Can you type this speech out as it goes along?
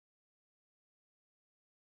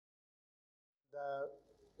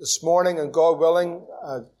This morning, and God willing,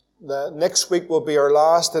 the next week will be our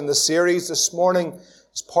last in the series. This morning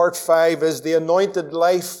is part 5, is the Anointed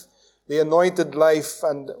Life. The Anointed Life.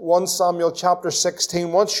 And 1 Samuel chapter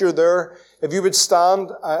 16. Once you're there, if you would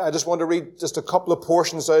stand, I just want to read just a couple of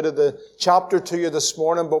portions out of the chapter to you this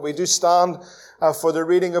morning, but we do stand for the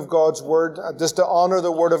reading of God's Word, just to honor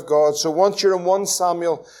the Word of God. So once you're in 1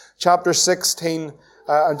 Samuel chapter 16,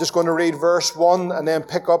 I'm just going to read verse 1 and then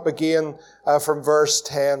pick up again from verse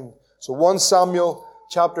 10. So 1 Samuel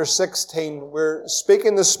chapter 16, we're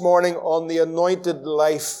speaking this morning on the anointed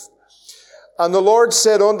life. And the Lord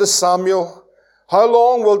said unto Samuel, How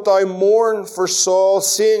long wilt thou mourn for Saul,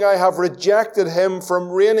 seeing I have rejected him from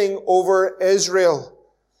reigning over Israel?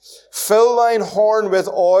 Fill thine horn with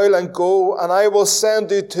oil and go, and I will send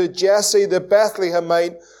thee to Jesse the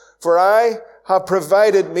Bethlehemite, for I have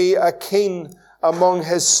provided me a king among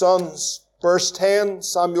his sons. Verse 10,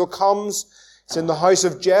 Samuel comes. It's in the house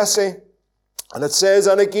of Jesse. And it says,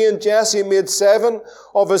 And again Jesse made 7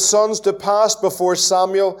 of his sons to pass before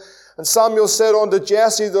Samuel. And Samuel said unto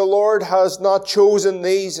Jesse, The Lord has not chosen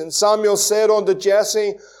these. And Samuel said unto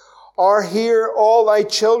Jesse, Are here all thy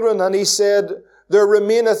children? And he said, There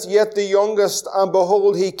remaineth yet the youngest, and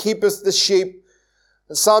behold, he keepeth the sheep.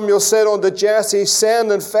 And Samuel said unto Jesse,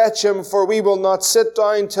 Send and fetch him, for we will not sit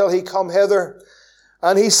down till he come hither.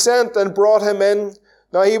 And he sent and brought him in.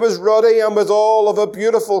 Now he was ruddy and withal of a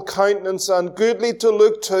beautiful countenance, and goodly to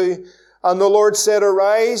look to. And the Lord said,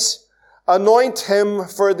 Arise, anoint him,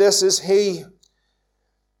 for this is he.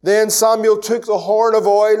 Then Samuel took the horn of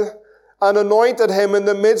oil and anointed him in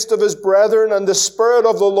the midst of his brethren, and the Spirit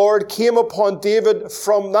of the Lord came upon David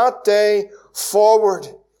from that day forward.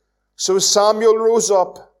 So Samuel rose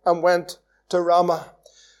up and went to Ramah.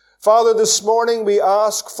 Father, this morning we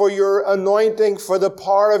ask for your anointing, for the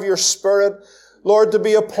power of your Spirit, Lord, to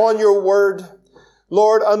be upon your word.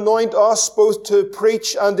 Lord, anoint us both to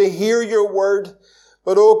preach and to hear your word.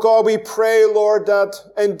 But, oh God, we pray, Lord, that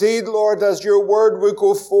indeed, Lord, as your word would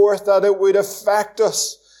go forth, that it would affect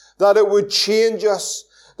us, that it would change us,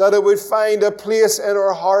 that it would find a place in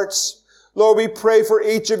our hearts. Lord, we pray for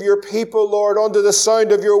each of your people, Lord, under the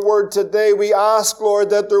sound of your word today. We ask,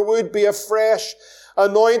 Lord, that there would be a fresh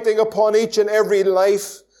anointing upon each and every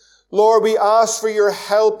life. Lord, we ask for your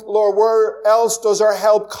help. Lord, where else does our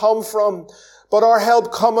help come from? But our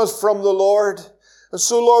help cometh from the Lord. And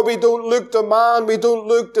so, Lord, we don't look to man. We don't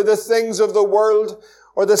look to the things of the world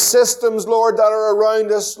or the systems, Lord, that are around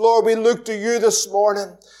us. Lord, we look to you this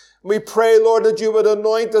morning. We pray, Lord, that you would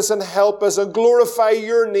anoint us and help us and glorify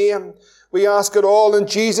your name. We ask it all in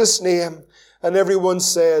Jesus' name. And everyone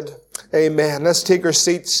said, Amen. Let's take our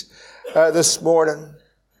seats this morning.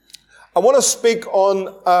 I want to speak on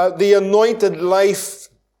the anointed life.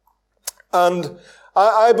 And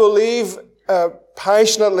I believe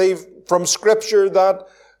passionately from Scripture that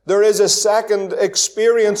there is a second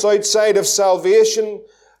experience outside of salvation.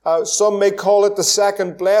 Some may call it the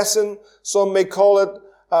second blessing. Some may call it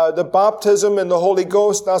the baptism in the Holy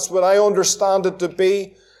Ghost. That's what I understand it to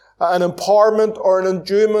be. An empowerment or an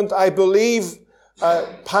enduement. I believe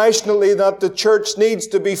passionately that the church needs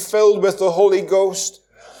to be filled with the Holy Ghost.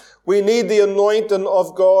 We need the anointing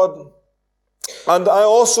of God. And I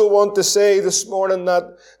also want to say this morning that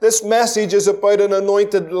this message is about an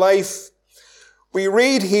anointed life. We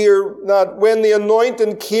read here that when the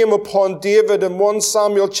anointing came upon David in 1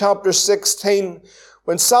 Samuel chapter 16,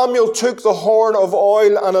 when Samuel took the horn of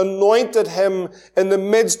oil and anointed him in the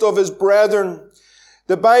midst of his brethren,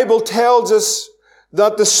 the Bible tells us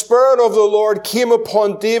that the Spirit of the Lord came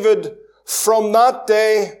upon David from that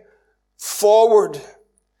day forward.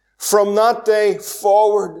 From that day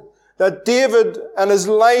forward. That David and his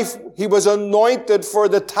life, he was anointed for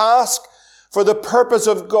the task, for the purpose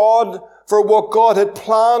of God, for what God had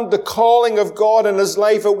planned, the calling of God in his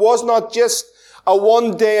life. It was not just a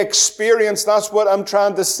one-day experience. That's what I'm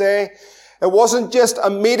trying to say. It wasn't just a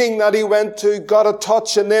meeting that he went to, got a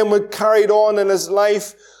touch, and then was carried on in his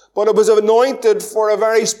life. But it was anointed for a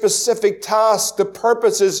very specific task, the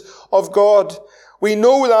purposes of God. We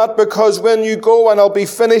know that because when you go, and I'll be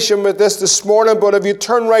finishing with this morning, but if you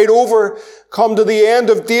turn right over, come to the end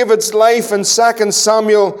of David's life in 2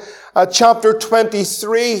 Samuel chapter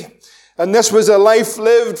 23. And this was a life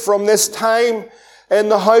lived from this time in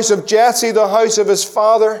the house of Jesse, the house of his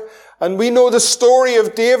father. And we know the story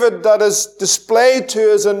of David that is displayed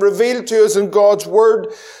to us and revealed to us in God's word.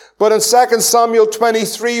 But in 2 Samuel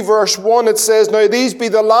 23 verse 1 it says, "Now these be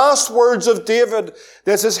the last words of David."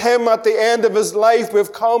 This is him at the end of his life.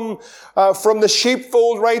 We've come from the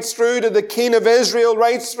sheepfold right through to the king of Israel,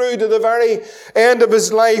 right through to the very end of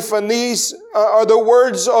his life. And these are the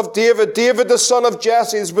words of David, David the son of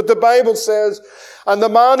Jesse. But the Bible says, "And the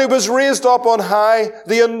man who was raised up on high,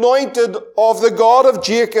 the anointed of the God of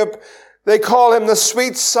Jacob," they call him the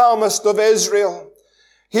sweet psalmist of Israel.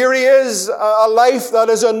 Here he is, a life that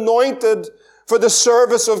is anointed for the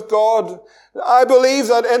service of God. I believe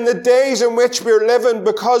that in the days in which we're living,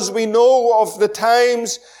 because we know of the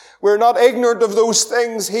times, we're not ignorant of those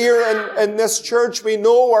things here in this church. We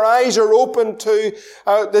know our eyes are open to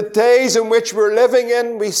the days in which we're living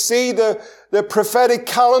in. We see the prophetic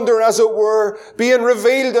calendar, as it were, being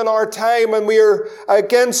revealed in our time, and we are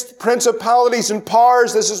against principalities and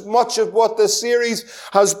powers. This is much of what this series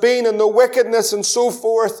has been, and the wickedness and so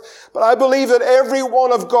forth. But I believe that every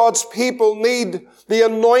one of God's people need the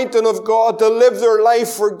anointing of God to live their life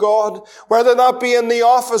for God, whether that be in the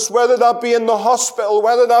office, whether that be in the hospital,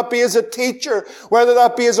 whether that be as a teacher, whether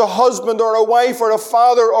that be as a husband or a wife or a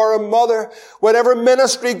father or a mother. Whatever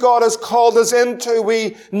ministry God has called us into,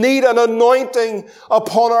 we need an anointing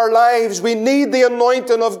upon our lives. We need the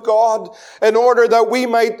anointing of God in order that we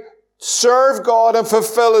might serve God and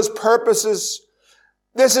fulfill His purposes.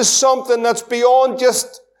 This is something that's beyond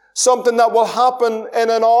just something that will happen in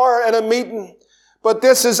an hour in a meeting. But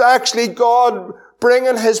this is actually God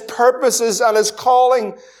bringing His purposes and His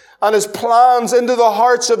calling and His plans into the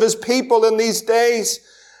hearts of His people in these days.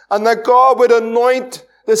 And that God would anoint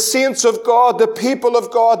the saints of God, the people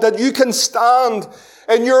of God, that you can stand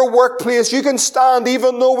in your workplace. You can stand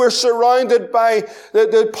even though we're surrounded by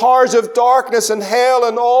the powers of darkness and hell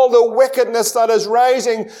and all the wickedness that is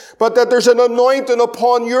rising, but that there's an anointing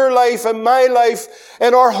upon your life and my life,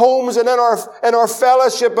 in our homes and in our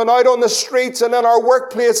fellowship and out on the streets and in our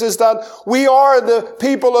workplaces, that we are the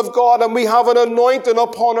people of God and we have an anointing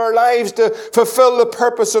upon our lives to fulfill the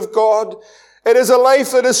purpose of God. It is a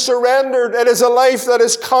life that is surrendered. It is a life that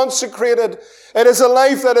is consecrated. It is a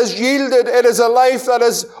life that is yielded. It is a life that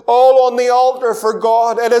is all on the altar for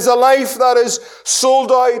God. It is a life that is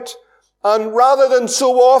sold out. And rather than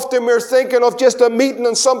so often we're thinking of just a meeting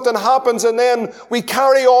and something happens and then we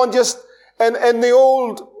carry on just in the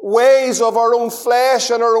old ways of our own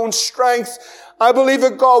flesh and our own strength, I believe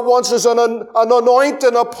that God wants us an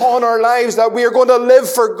anointing upon our lives, that we are going to live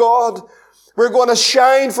for God. We're going to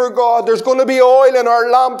shine for God. There's going to be oil in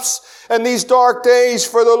our lamps in these dark days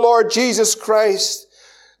for the Lord Jesus Christ.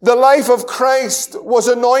 The life of Christ was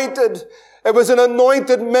anointed. It was an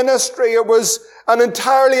anointed ministry. It was an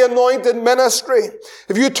entirely anointed ministry.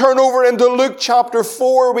 If you turn over into Luke chapter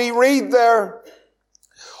 4, we read there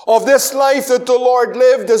of this life that the Lord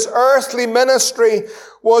lived. His earthly ministry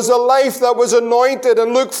was a life that was anointed.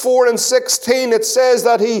 In Luke 4:16, it says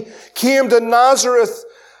that He came to Nazareth,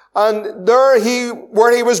 and there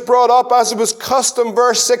where he was brought up, as it was custom,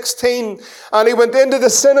 verse 16, and he went into the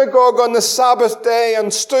synagogue on the Sabbath day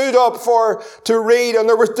and stood up to read, and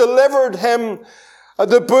there was delivered him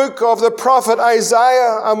the book of the prophet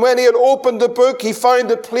Isaiah. And when he had opened the book, he found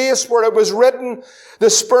the place where it was written, "The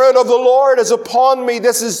Spirit of the Lord is upon me."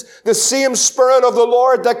 This is the same Spirit of the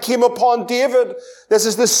Lord that came upon David. This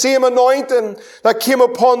is the same anointing that came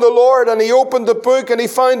upon the Lord. And he opened the book and he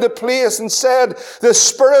found the place and said, "The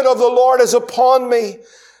Spirit of the Lord is upon me,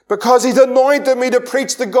 because He's anointed me to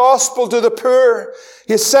preach the gospel to the poor.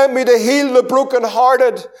 He sent me to heal the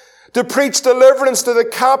brokenhearted, to preach deliverance to the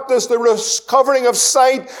captives, the recovering of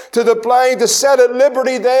sight to the blind, to set at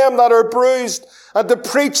liberty them that are bruised, and to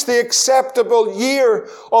preach the acceptable year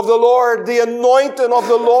of the Lord." The anointing of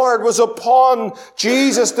the Lord was upon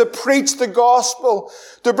Jesus to preach the gospel,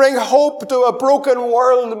 to bring hope to a broken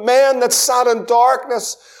world, men that sat in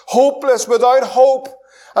darkness, hopeless, without hope.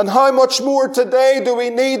 And how much more today do we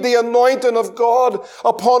need the anointing of God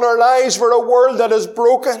upon our lives for a world that is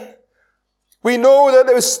broken? We know that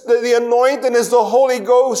the anointing is the Holy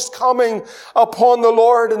Ghost coming upon the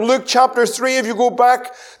Lord. In Luke chapter 3, if you go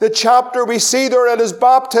back the chapter, we see there at His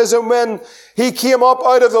baptism when He came up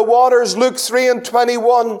out of the waters, Luke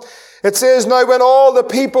 3:21. It says, "Now when all the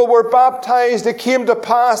people were baptized, it came to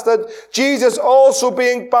pass that Jesus also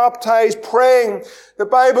being baptized, praying," the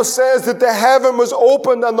Bible says that the heaven was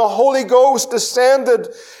opened and the Holy Ghost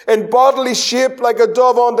descended in bodily shape like a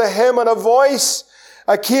dove unto Him, and a voice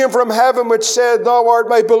came from heaven which said, "Thou art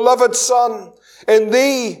my beloved Son, in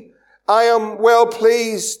Thee I am well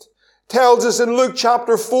pleased." Tells us in Luke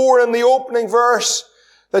chapter 4 in the opening verse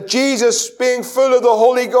that Jesus, being full of the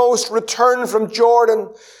Holy Ghost, returned from Jordan,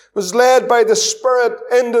 was led by the Spirit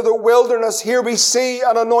into the wilderness. Here we see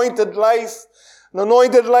an anointed life. An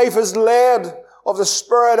anointed life is led of the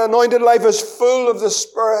Spirit. An anointed life is full of the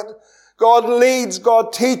Spirit. God leads,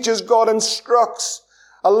 God teaches, God instructs.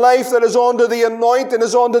 A life that is under the anointing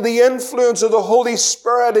is under the influence of the Holy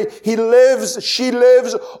Spirit. She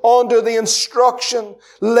lives under the instruction,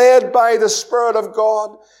 led by the Spirit of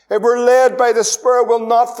God. If we're led by the Spirit, we'll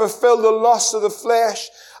not fulfill the lusts of the flesh.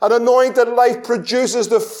 An anointed life produces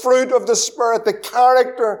the fruit of the Spirit. The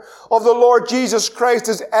character of the Lord Jesus Christ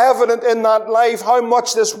is evident in that life. How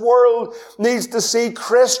much this world needs to see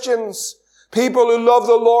Christians, people who love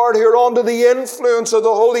the Lord, who are under the influence of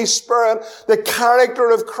the Holy Spirit. The character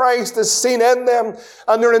of Christ is seen in them,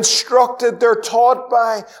 and they're instructed, they're taught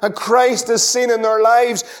by, and Christ is seen in their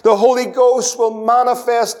lives. The Holy Ghost will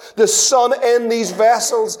manifest the Son in these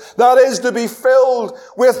vessels. That is to be filled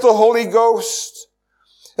with the Holy Ghost.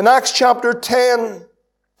 In Acts chapter 10,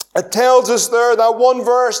 it tells us there, that one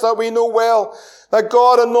verse that we know well, that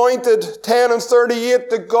God anointed, 10 and 38,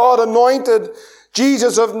 that God anointed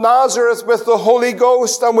Jesus of Nazareth with the Holy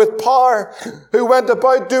Ghost and with power, who went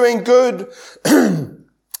about doing good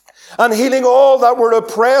and healing all that were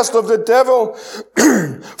oppressed of the devil,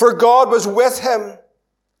 for God was with him.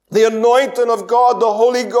 The anointing of God, the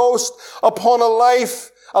Holy Ghost, upon a life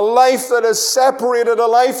that is separated, a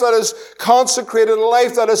life that is consecrated, a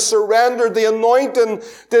life that is surrendered. The anointing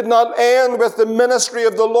did not end with the ministry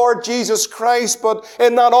of the Lord Jesus Christ, but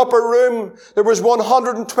in that upper room, there was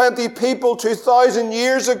 120 people 2,000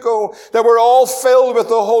 years ago that were all filled with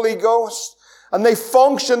the Holy Ghost. And they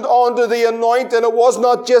functioned under the anointing. It was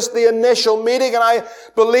not just the initial meeting, and I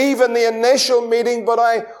believe in the initial meeting, but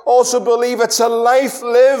I also believe it's a life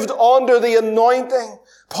lived under the anointing.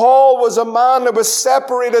 Paul was a man that was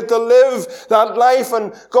separated to live that life,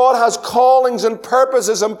 and God has callings and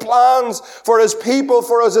purposes and plans for His people,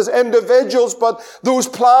 for us as individuals, but those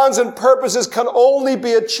plans and purposes can only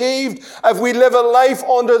be achieved if we live a life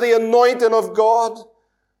under the anointing of God.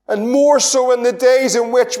 And more so in the days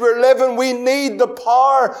in which we're living, we need the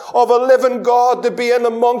power of a living God to be in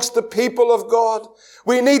amongst the people of God.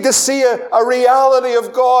 We need to see a reality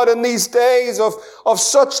of God in these days of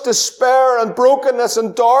such despair and brokenness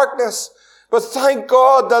and darkness. But thank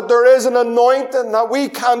God that there is an anointing that we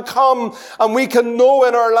can come and we can know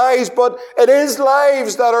in our lives. But it is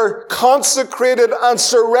lives that are consecrated and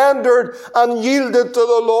surrendered and yielded to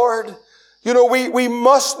the Lord. You know, we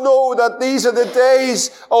must know that these are the days,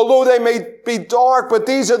 although they may be dark, but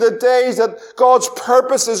these are the days that God's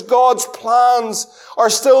purposes, God's plans are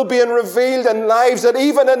still being revealed in lives. That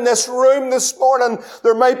even in this room this morning,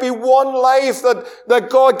 there might be one life that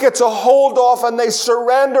God gets a hold of, and they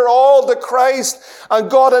surrender all to Christ, and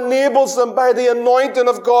God enables them by the anointing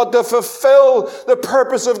of God to fulfill the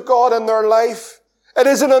purpose of God in their life. It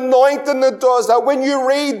is an anointing that does that. When you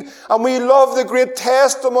read, and we love the great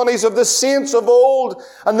testimonies of the saints of old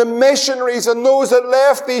and the missionaries and those that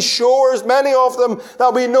left these shores, many of them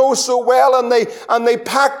that we know so well, and they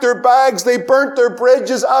packed their bags, they burnt their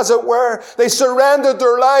bridges, as it were. They surrendered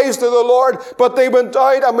their lives to the Lord, but they went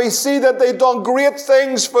out, and we see that they'd done great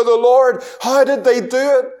things for the Lord. How did they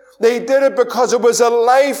do it? They did it because it was a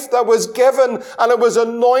life that was given and it was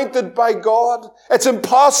anointed by God. It's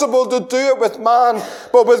impossible to do it with man,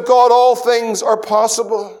 but with God all things are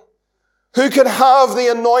possible. Who can have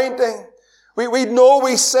the anointing? We know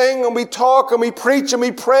we sing and we talk and we preach and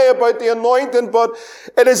we pray about the anointing, but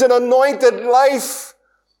it is an anointed life.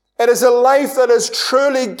 It is a life that is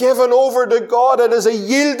truly given over to God. It is a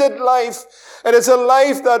yielded life. It is a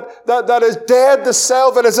life that is dead to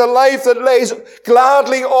self. It is a life that lays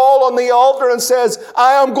gladly all on the altar and says,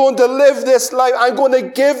 I am going to live this life. I'm going to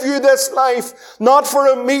give you this life, not for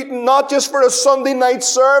a meeting, not just for a Sunday night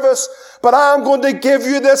service, but I am going to give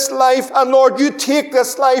you this life. And Lord, you take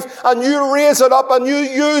this life and you raise it up and you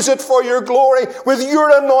use it for your glory with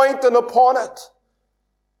your anointing upon it.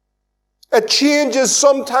 It changes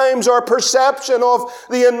sometimes our perception of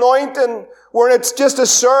the anointing, where it's just a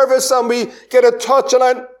service and we get a touch.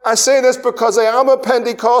 And I say this because I am a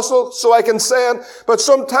Pentecostal, so I can say it. But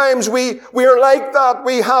sometimes we are like that.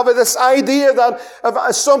 We have this idea that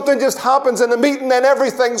if something just happens in a meeting, then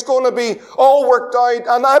everything's going to be all worked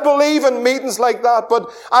out. And I believe in meetings like that, but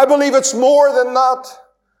I believe it's more than that.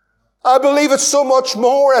 I believe it's so much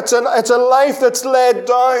more. It's a life that's laid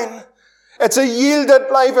down. It's a yielded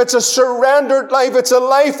life. It's a surrendered life. It's a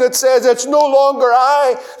life that says, it's no longer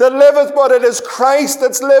I that liveth, but it is Christ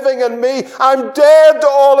that's living in me. I'm dead to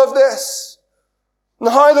all of this. And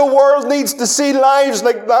how the world needs to see lives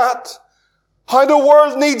like that. How the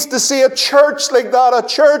world needs to see a church like that, a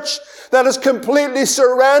church that is completely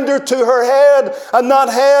surrendered to her head, and that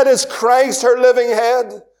head is Christ, her living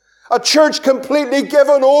head. A church completely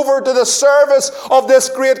given over to the service of this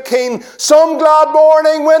great King. Some glad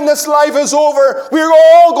morning when this life is over, we're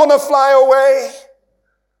all going to fly away.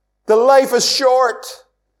 The life is short.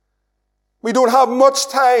 We don't have much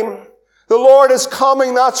time. The Lord is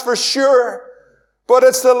coming, that's for sure. But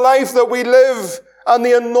it's the life that we live and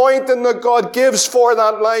the anointing that God gives for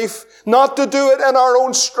that life. Not to do it in our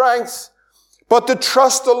own strength, but to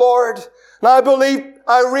trust the Lord. And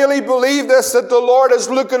I really believe this, that the Lord is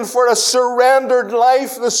looking for a surrendered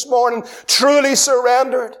life this morning. Truly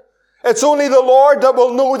surrendered. It's only the Lord that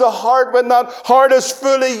will know the heart when that heart is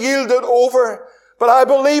fully yielded over. But I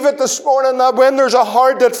believe it this morning that when there's a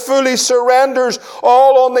heart that fully surrenders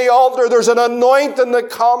all on the altar, there's an anointing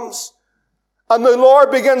that comes. And the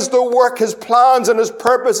Lord begins to work His plans and His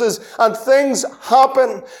purposes, and things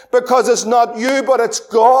happen because it's not you, but it's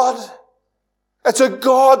God. It's a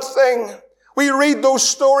God thing. We read those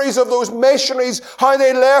stories of those missionaries, how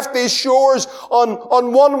they left these shores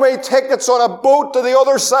on one-way tickets on a boat to the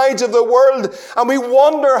other sides of the world. And we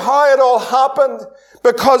wonder how it all happened.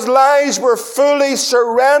 Because lives were fully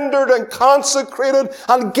surrendered and consecrated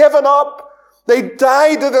and given up. They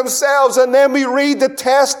died to themselves, and then we read the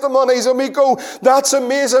testimonies and we go, that's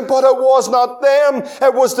amazing, but it was not them.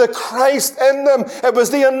 It was the Christ in them. It was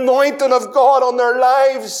the anointing of God on their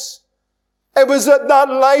lives. It was that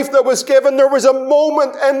life that was given. There was a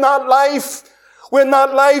moment in that life when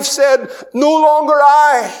that life said, no longer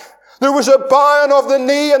I. There was a bowing of the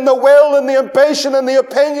knee and the will and the ambition and the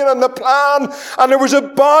opinion and the plan. And there was a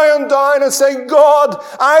bowing down and saying, God,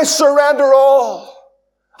 I surrender all.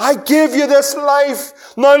 I give you this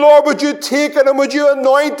life. Now, Lord, would you take it and would you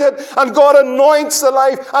anoint it? And God anoints the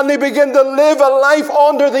life, and they begin to live a life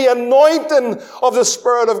under the anointing of the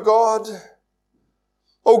Spirit of God.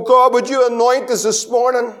 Oh God, would you anoint us this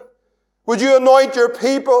morning? Would you anoint your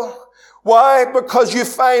people? Why? Because you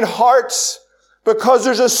find hearts. Because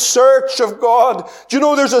there's a search of God. Do you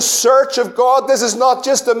know there's a search of God? This is not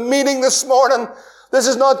just a meeting this morning. This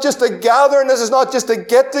is not just a gathering. This is not just a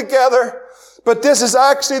get-together. But this is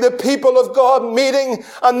actually the people of God meeting,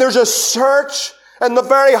 and there's a search in the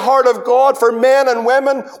very heart of God for men and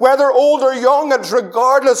women, whether old or young, it's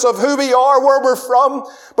regardless of who we are, where we're from.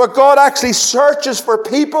 But God actually searches for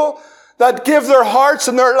people that give their hearts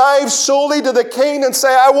and their lives solely to the King and say,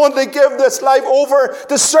 I want to give this life over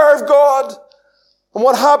to serve God. And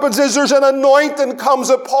what happens is there's an anointing comes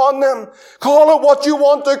upon them. Call it what you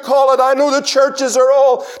want to call it. I know the churches are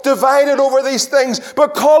all divided over these things,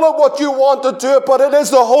 but call it what you want to do it. But it is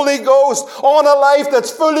the Holy Ghost on a life that's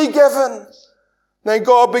fully given. Then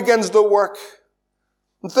God begins to work.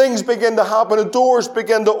 And things begin to happen. And doors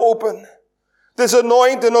begin to open. This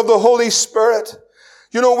anointing of the Holy Spirit.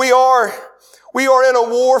 You know, we are in a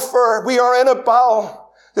warfare. We are in a battle.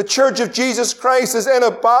 The Church of Jesus Christ is in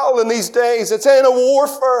a battle in these days. It's in a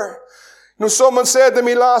warfare. You know, someone said to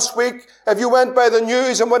me last week, if you went by the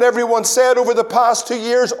news and what everyone said over the past 2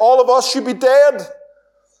 years, all of us should be dead.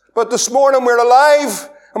 But this morning we're alive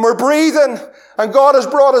and we're breathing and God has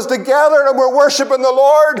brought us together and we're worshiping the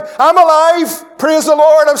Lord. I'm alive. Praise the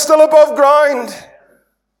Lord. I'm still above ground.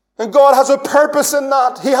 And God has a purpose in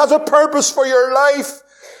that. He has a purpose for your life.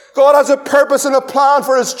 God has a purpose and a plan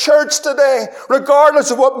for His church today,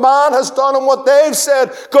 regardless of what man has done and what they've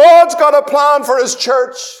said. God's got a plan for His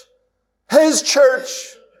church. His church.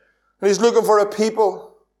 And He's looking for a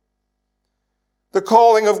people. The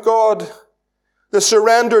calling of God. The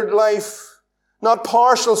surrendered life. Not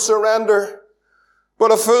partial surrender,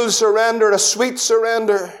 but a full surrender, a sweet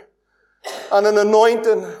surrender, and an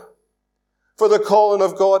anointing for the calling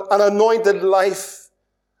of God. An anointed life.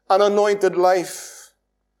 An anointed life.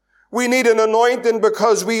 We need an anointing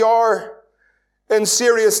because we are in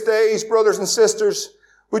serious days, brothers and sisters.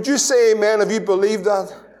 Would you say amen if you believe that?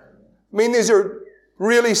 I mean, these are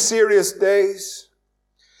really serious days.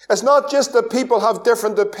 It's not just that people have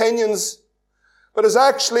different opinions, but it's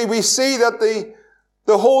actually we see that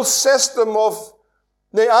the whole system of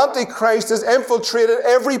the Antichrist has infiltrated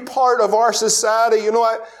every part of our society. You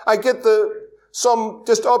know, I get some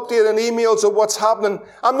just updating emails of what's happening.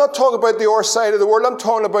 I'm not talking about the other side of the world. I'm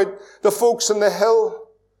talking about the folks on the hill.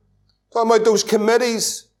 I'm talking about those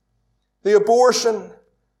committees, the abortion,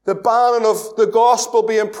 the banning of the gospel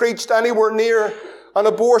being preached anywhere near an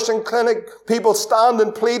abortion clinic. People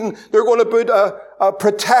standing, pleading. They're going to put a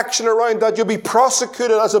protection around that. You'll be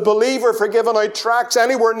prosecuted as a believer for giving out tracts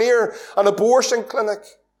anywhere near an abortion clinic.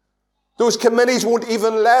 Those committees won't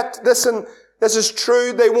even let, listen, this is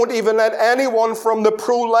true. They won't even let anyone from the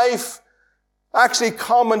pro-life actually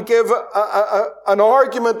come and give an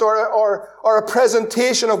argument or a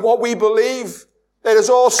presentation of what we believe. It is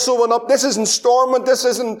all sewing up. This isn't Stormont. This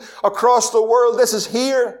isn't across the world. This is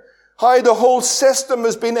here. How the whole system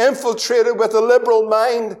has been infiltrated with a liberal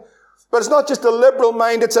mind. But it's not just a liberal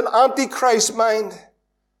mind. It's an antichrist mind.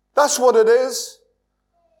 That's what it is.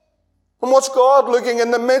 And what's God looking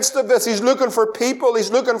in the midst of this? He's looking for people.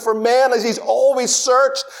 He's looking for men, as he's always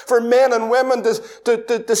searched for men and women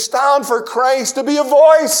to stand for Christ, to be a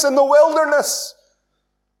voice in the wilderness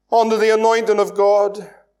under the anointing of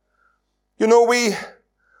God. You know, we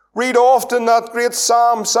read often that great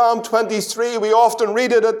Psalm 23. We often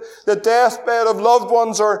read it at the deathbed of loved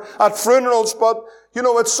ones or at funerals, but you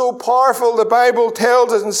know, it's so powerful. The Bible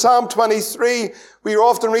tells us in Psalm 23, we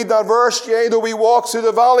often read that verse, yea, though we walk through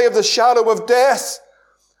the valley of the shadow of death,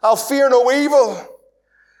 I'll fear no evil,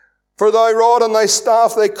 for thy rod and thy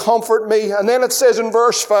staff, they comfort me. And then it says in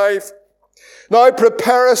verse 5, now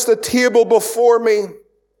preparest a table before me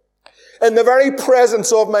in the very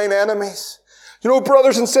presence of mine enemies. You know,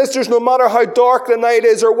 brothers and sisters, no matter how dark the night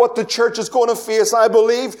is or what the church is going to face, I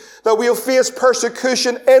believe that we'll face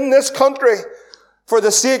persecution in this country for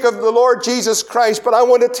the sake of the Lord Jesus Christ. But I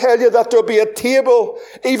want to tell you that there'll be a table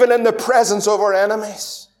even in the presence of our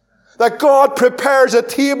enemies. That God prepares a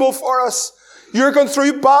table for us. You're going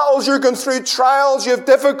through battles, you're going through trials, you have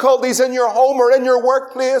difficulties in your home or in your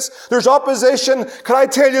workplace. There's opposition. Can I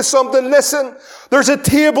tell you something? Listen, there's a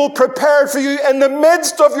table prepared for you in the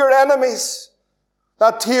midst of your enemies.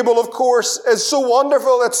 That table, of course, is so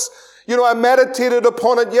wonderful. I meditated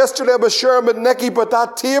upon it yesterday. I was sharing with Nikki, but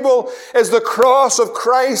that table is the cross of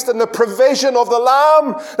Christ and the provision of the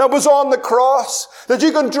Lamb that was on the cross. That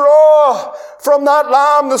you can draw from that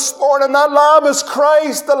Lamb this morning. That Lamb is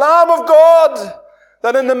Christ, the Lamb of God.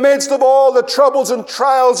 That in the midst of all the troubles and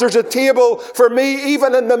trials, there's a table for me,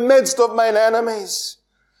 even in the midst of mine enemies.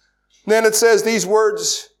 And then it says these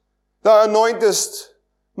words, thou anointest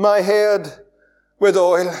my head with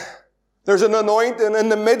oil. There's an anointing. In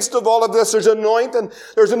the midst of all of this, there's anointing.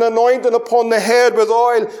 There's an anointing upon the head with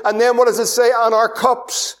oil. And then what does it say? On our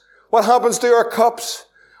cups. What happens to our cups?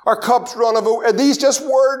 Our cups run over. Are these just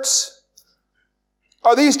words?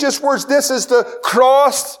 Are these just words? This is the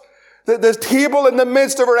cross, the table in the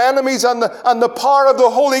midst of our enemies and the power of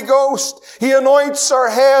the Holy Ghost. He anoints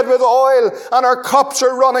our head with oil and our cups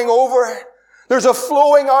are running over. There's a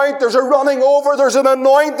flowing out, there's a running over, there's an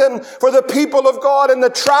anointing for the people of God in the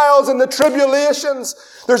trials and the tribulations.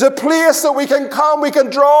 There's a place that we can come, we can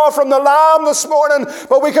draw from the Lamb this morning,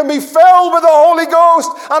 but we can be filled with the Holy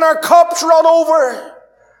Ghost and our cups run over.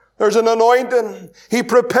 There's an anointing. He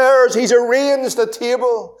prepares, He's arranged a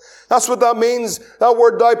table. That's what that means. That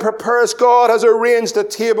word, thou preparest. God has arranged a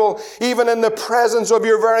table, even in the presence of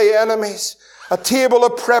your very enemies. A table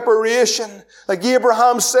of preparation. Like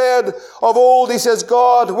Abraham said of old, he says,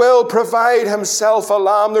 God will provide Himself a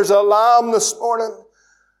lamb. There's a lamb this morning.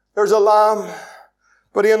 There's a lamb.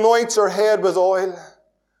 But He anoints our head with oil.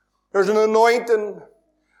 There's an anointing.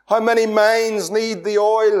 How many minds need the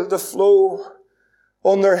oil to flow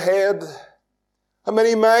on their head? How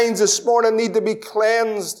many minds this morning need to be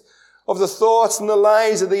cleansed of the thoughts and the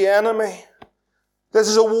lies of the enemy? This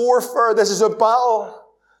is a warfare. This is a battle.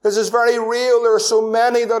 This is very real. There are so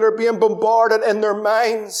many that are being bombarded in their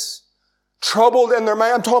minds. Troubled in their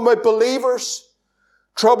mind. I'm talking about believers.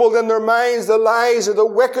 Troubled in their minds. The lies of the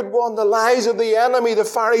wicked one. The lies of the enemy. The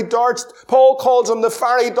fiery darts. Paul calls them the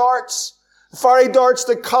fiery darts. The fiery darts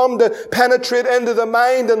that come to penetrate into the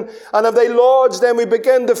mind. And if they lodge, then we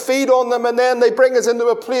begin to feed on them. And then they bring us into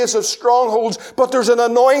a place of strongholds. But there's an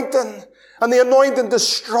anointing. And the anointing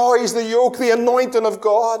destroys the yoke. The anointing of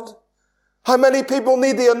God. How many people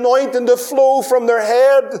need the anointing to flow from their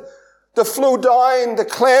head, to flow down, to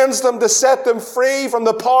cleanse them, to set them free from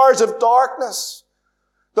the powers of darkness?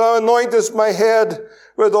 Thou anointest my head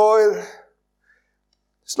with oil.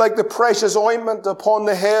 It's like the precious ointment upon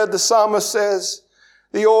the head, the psalmist says.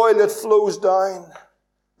 The oil that flows down.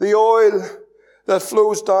 The oil that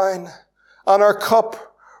flows down. And our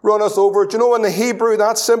cup runneth over. Do you know in the Hebrew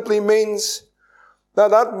that simply means...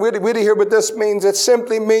 Now we hear what this means. It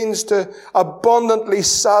simply means to abundantly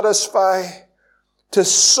satisfy, to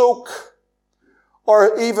soak,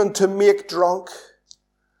 or even to make drunk.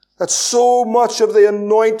 That so much of the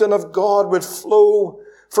anointing of God would flow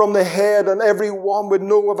from the head and everyone would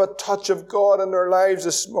know of a touch of God in their lives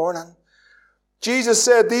this morning. Jesus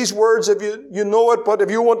said these words, if you know it, but if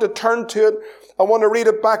you want to turn to it, I want to read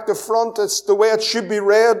it back to front. It's the way it should be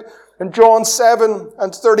read. In John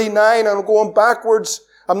 7:39, I'm going backwards.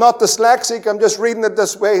 I'm not dyslexic, I'm just reading it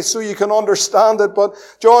this way so you can understand it. But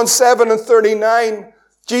John 7:39,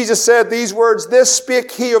 Jesus said these words, "This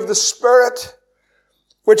spake he of the Spirit,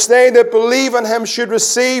 which they that believe in him should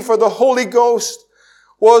receive, for the Holy Ghost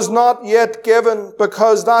was not yet given,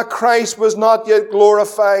 because that Christ was not yet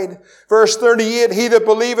glorified." Verse 38, "He that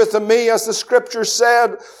believeth in me, as the scripture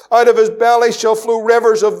said, out of his belly shall flow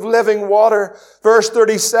rivers of living water." Verse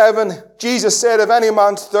 37, Jesus said, "If any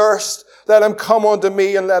man thirst, let him come unto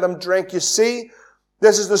me and let him drink." You see,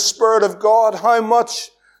 this is the Spirit of God. How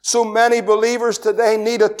much so many believers today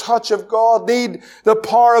need a touch of God, need the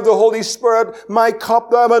power of the Holy Spirit. "My cup,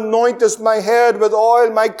 thou anointest my head with oil,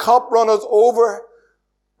 my cup runneth over."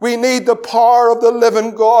 We need the power of the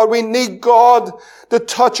living God. We need God to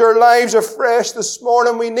touch our lives afresh this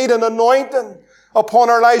morning. We need an anointing upon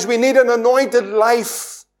our lives. We need an anointed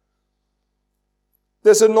life.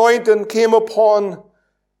 This anointing came upon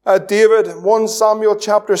David in 1 Samuel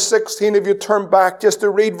chapter 16. If you turn back just to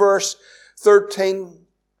read verse 13.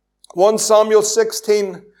 1 Samuel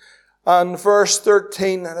 16 and verse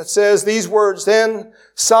 13. And it says these words, "Then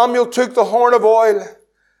Samuel took the horn of oil,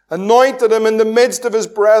 anointed him in the midst of his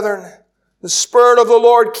brethren. The Spirit of the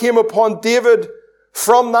Lord came upon David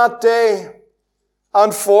from that day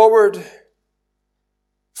and forward."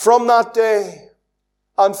 From that day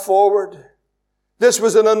and forward. This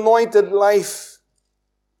was an anointed life.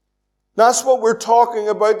 That's what we're talking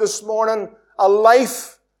about this morning. A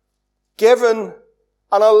life given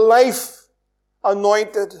and a life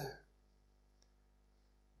anointed.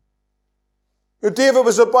 David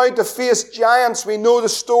was about to face giants. We know the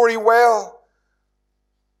story well.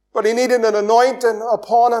 But he needed an anointing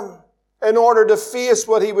upon him in order to face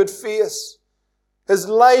what he would face. His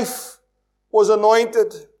life was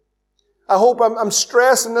anointed. I hope I'm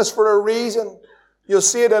stressing this for a reason. You'll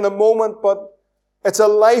see it in a moment, but it's a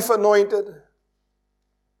life anointed.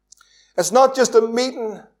 It's not just a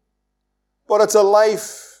meeting, but it's a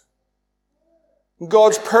life.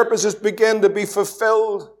 God's purposes begin to be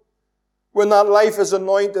fulfilled when that life is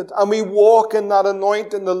anointed, and we walk in that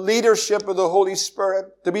anointing, the leadership of the Holy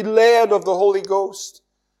Spirit, to be led of the Holy Ghost.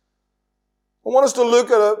 I want us to look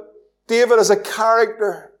at David as a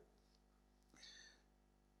character,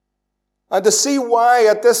 and to see why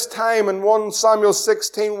at this time in 1 Samuel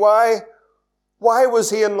 16, why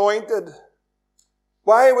was he anointed?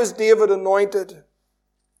 Why was David anointed?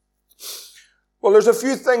 Well, there's a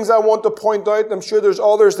few things I want to point out. I'm sure there's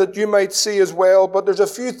others that you might see as well, but there's a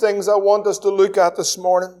few things I want us to look at this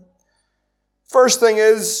morning. First thing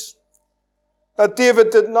is that David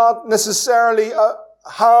did not necessarily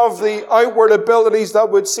have the outward abilities that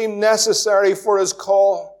would seem necessary for his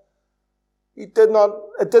call. It did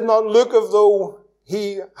not look as though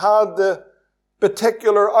he had the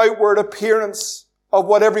particular outward appearance of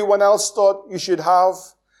what everyone else thought you should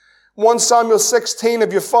have. 1 Samuel 16,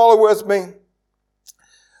 if you follow with me,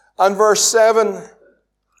 and verse 7,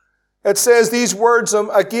 it says these words,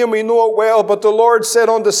 again we know it well, "But the Lord said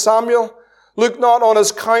unto Samuel, Look not on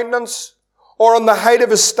his countenance, or on the height of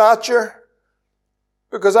his stature,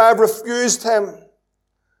 because I have refused him."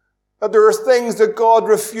 That there are things that God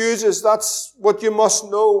refuses. That's what you must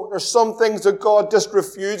know. There's some things that God just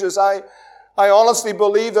refuses. I honestly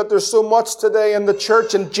believe that there's so much today in the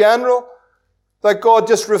church in general that God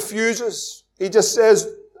just refuses. He just says,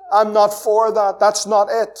 "I'm not for that. That's not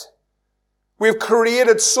it." We've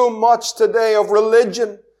created so much today of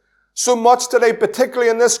religion. So much today, particularly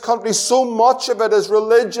in this country, so much of it is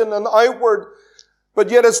religion and outward, but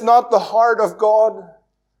yet it's not the heart of God.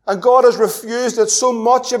 And God has refused it. So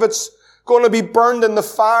much of it's going to be burned in the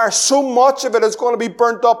fire. So much of it is going to be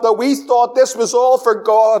burnt up that we thought this was all for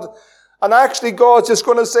God. And actually God's just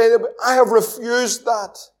going to say, "I have refused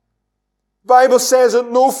that." The Bible says that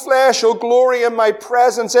no flesh will glory in my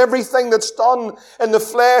presence. Everything that's done in the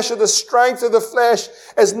flesh or the strength of the flesh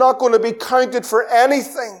is not going to be counted for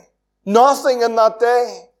anything. Nothing in that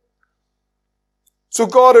day. So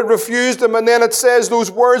God had refused him, and then it says those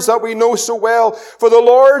words that we know so well. "For the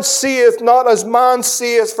Lord seeth not as man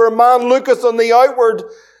seeth, for man looketh on the outward,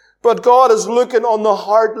 but God is looking on the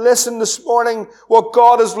heart." Listen this morning, what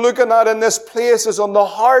God is looking at in this place is on the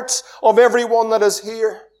hearts of everyone that is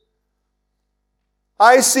here.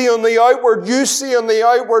 I see on the outward, you see on the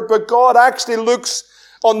outward, but God actually looks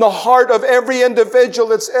on the heart of every individual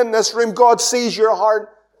that's in this room. God sees your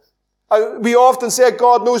heart. We often say,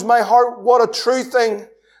 "God knows my heart." What a true thing.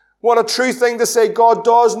 What a true thing to say. God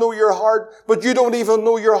does know your heart, but you don't even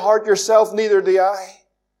know your heart yourself, neither do I.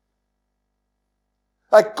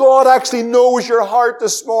 Like God actually knows your heart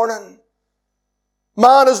this morning.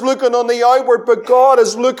 Man is looking on the outward, but God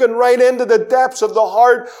is looking right into the depths of the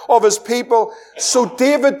heart of his people. So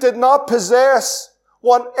David did not possess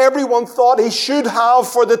what everyone thought he should have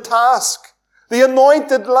for the task The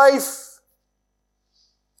anointed life.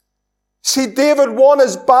 See, David won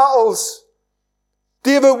his battles.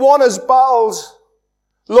 David won his battles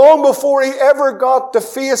long before he ever got to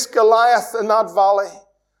face Goliath in that valley.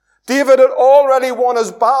 David had already won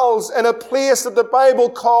his battles in a place that the Bible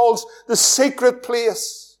calls the secret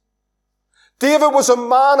place. David was a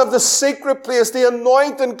man of the secret place. The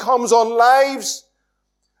anointing comes on lives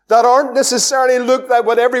that aren't necessarily looked like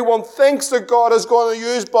what everyone thinks that God is going to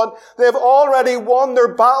use, but they've already won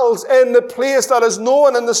their battles in the place that is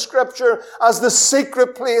known in the Scripture as the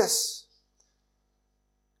secret place.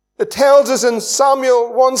 It tells us in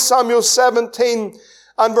 1 Samuel 17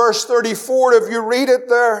 and verse 34, if you read it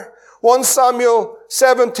there, 1 Samuel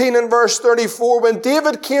 17 and verse 34, when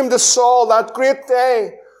David came to Saul that great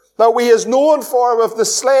day that we is known for with the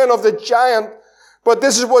slaying of the giant, but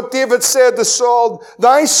this is what David said to Saul,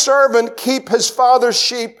 thy servant keep his father's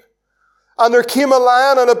sheep. And there came a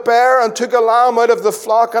lion and a bear and took a lamb out of the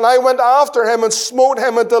flock. And I went after him and smote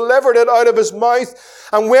him and delivered it out of his mouth.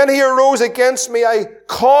 And when he arose against me, I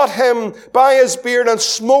caught him by his beard and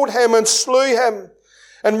smote him and slew him.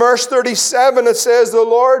 In verse 37 it says,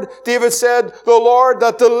 David said, the Lord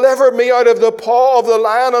that delivered me out of the paw of the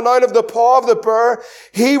lion and out of the paw of the bear,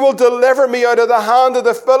 he will deliver me out of the hand of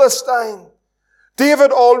the Philistine.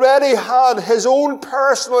 David already had his own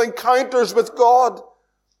personal encounters with God.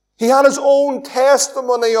 He had his own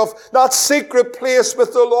testimony of that secret place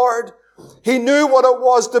with the Lord. He knew what it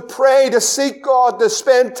was to pray, to seek God, to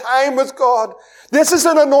spend time with God. This is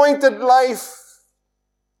an anointed life.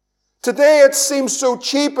 Today it seems so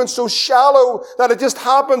cheap and so shallow that it just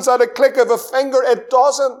happens at a click of a finger. It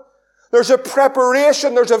doesn't. There's a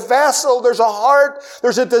preparation, there's a vessel, there's a heart,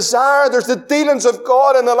 there's a desire, there's the dealings of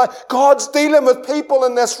God in the life. God's dealing with people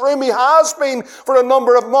in this room. He has been for a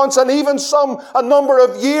number of months and even a number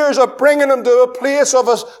of years of bringing them to a place of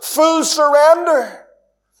a full surrender.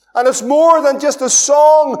 And it's more than just a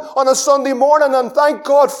song on a Sunday morning, and thank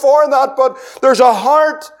God for that, but there's a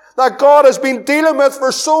heart that God has been dealing with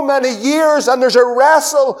for so many years, and there's a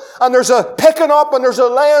wrestle, and there's a picking up, and there's a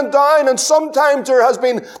laying down, and sometimes there has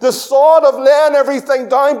been the thought of laying everything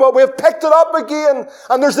down, but we've picked it up again,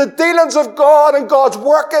 and there's the dealings of God, and God's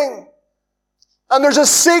working. And there's a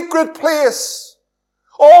secret place.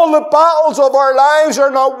 All the battles of our lives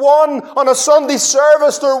are not won on a Sunday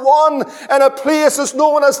service, they're won in a place that's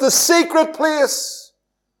known as the secret place.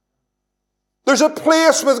 There's a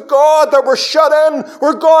place with God that we're shut in,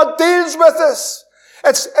 where God deals with us.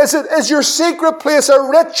 Is your secret place a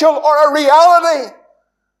ritual or a reality?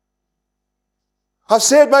 I've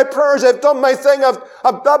said my prayers, I've done my thing, I've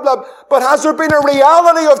blah, blah, but has there been a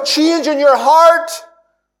reality of change in your heart?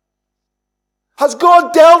 Has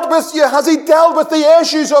God dealt with you? Has He dealt with the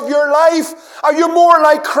issues of your life? Are you more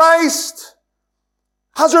like Christ?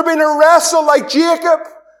 Has there been a wrestle like Jacob?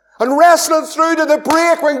 And wrestling through to the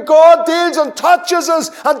break when God deals and touches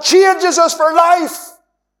us and changes us for life.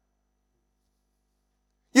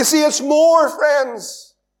 You see, it's more,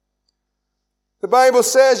 friends. The Bible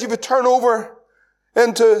says, if you turn over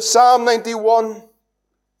into Psalm 91,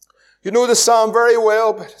 you know the Psalm very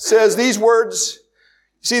well, but it says these words.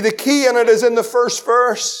 You see, the key in it is in the first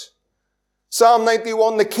verse. Psalm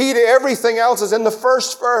 91, the key to everything else is in the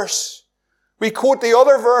first verse. We quote the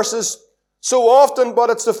other verses so often, but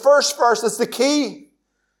it's the first verse that's the key.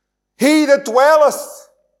 He that dwelleth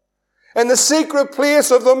in the secret place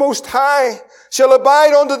of the Most High shall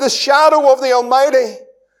abide under the shadow of the Almighty.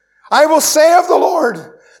 I will say of the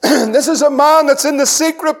Lord, this is a man that's in the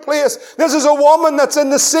secret place. This is a woman that's in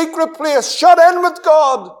the secret place, shut in with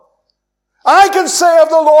God. I can say of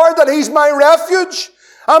the Lord that He's my refuge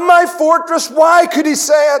and my fortress. Why could he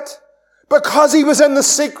say it? Because he was in the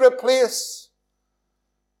secret place.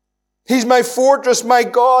 He's my fortress, my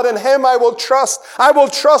God, in Him I will trust. I will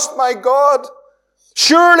trust my God.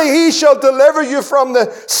 Surely He shall deliver you from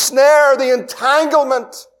the snare, the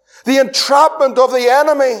entanglement, the entrapment of the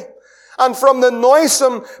enemy, and from the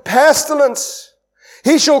noisome pestilence.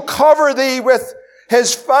 He shall cover thee with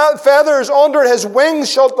His feathers, under His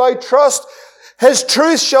wings shalt thou trust. His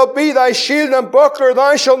truth shall be thy shield and buckler.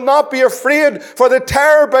 Thou shalt not be afraid for the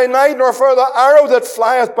terror by night, nor for the arrow that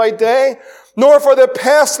flieth by day, nor for the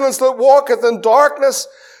pestilence that walketh in darkness,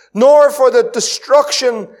 nor for the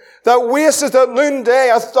destruction that wasteth at noonday.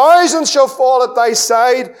 1,000 shall fall at thy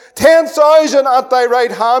side, 10,000 at thy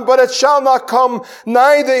right hand, but it shall not come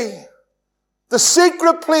nigh thee. The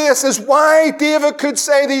secret place is why David could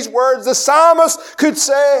say these words. The psalmist could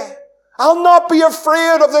say, I'll not be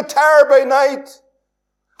afraid of the terror by night.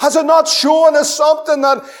 Has it not shown us something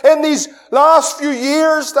that in these last few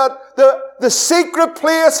years that the secret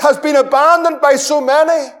place has been abandoned by so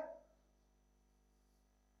many?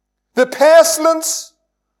 the pestilence,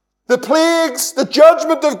 the plagues, the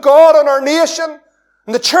judgment of God on our nation,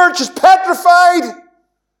 and the church is petrified.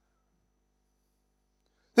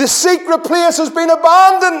 The secret place has been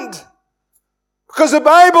abandoned because the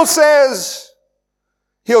Bible says,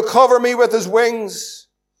 He'll cover me with His wings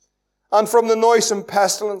and from the noisome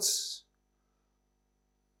pestilence.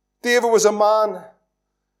 David was a man.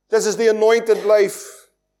 This is the anointed life.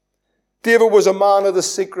 David was a man of the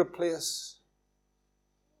secret place.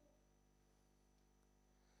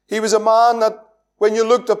 He was a man that when you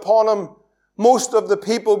looked upon him, most of the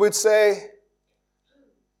people would say,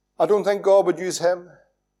 I don't think God would use him.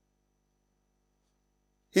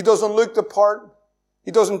 He doesn't look the part.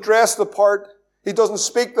 He doesn't dress the part. He doesn't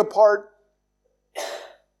speak the part.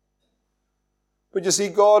 But you see,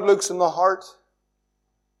 God looks in the heart.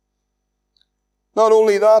 Not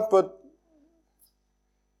only that, but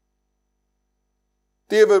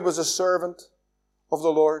David was a servant of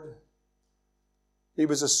the Lord. He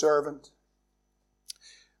was a servant.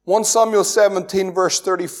 1 Samuel 17 verse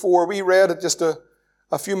 34, we read it just a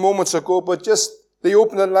few moments ago, but just the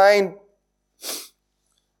opening line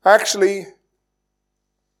actually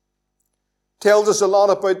tells us a lot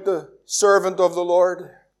about the servant of the Lord.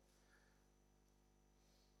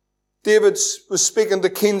 David was speaking to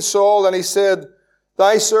King Saul and he said,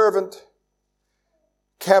 thy servant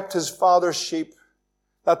kept his father's sheep.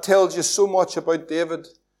 That tells you so much about David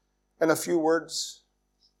in a few words.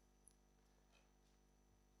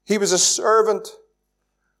 He was a servant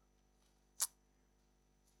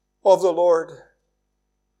of the Lord.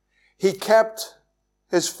 He kept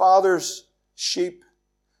his father's sheep.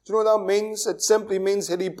 Do you know what that means? It simply means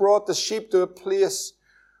that he brought the sheep to a place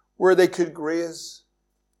where they could graze.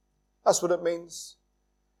 That's what it means.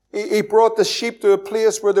 He brought the sheep to a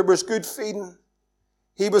place where there was good feeding.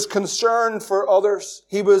 He was concerned for others.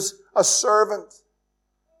 He was a servant.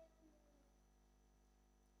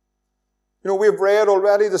 You know, we've read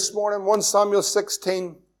already this morning, 1 Samuel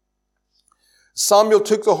 16. Samuel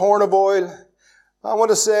took the horn of oil. I want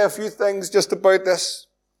to say a few things just about this.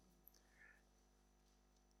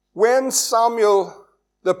 When Samuel,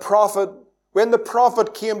 the prophet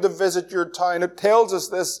came to visit your town, it tells us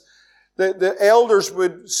this, the elders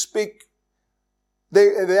would speak.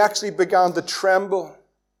 They actually began to tremble.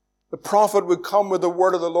 The prophet would come with the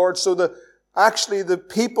word of the Lord, so the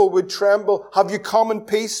people would tremble. Have you come in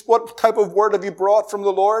peace? What type of word have you brought from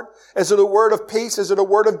the Lord? Is it a word of peace? Is it a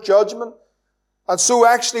word of judgment? And so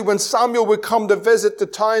actually when Samuel would come to visit the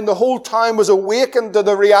town, the whole town was awakened to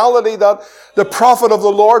the reality that the prophet of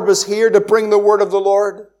the Lord was here to bring the word of the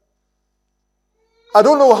Lord. I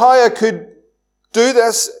don't know how I could do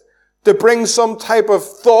this to bring some type of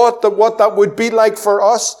thought that what that would be like for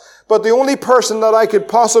us. But the only person that I could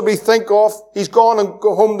possibly think of, he's gone and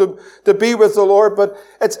go home to be with the Lord. But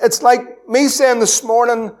it's like me saying this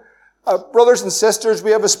morning, brothers and sisters,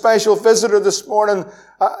 we have a special visitor this morning.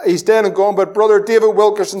 He's dead and gone, but Brother David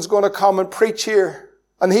Wilkerson's going to come and preach here.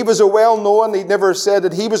 And he was a well-known, he never said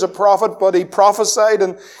that he was a prophet, but he prophesied,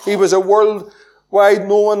 and he was a worldwide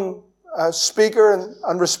known speaker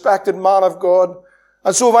and respected man of God.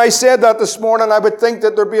 And so if I said that this morning, I would think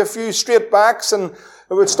that there'd be a few straight backs and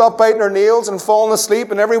they would stop biting their nails and falling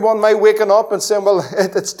asleep, and everyone might waken up and say, well,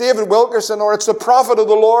 it's David Wilkerson, or it's the prophet of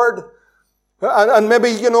the Lord. And maybe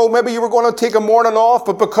you were going to take a morning off,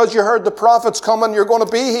 but because you heard the prophet's coming, you're going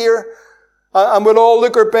to be here. And we'll all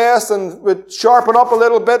look our best and we'll sharpen up a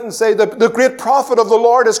little bit and say, the great prophet of the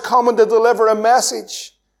Lord is coming to deliver a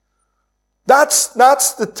message. That's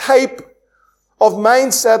the type of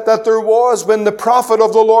mindset that there was when the prophet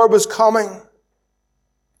of the Lord was coming.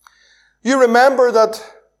 You remember that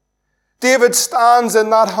David stands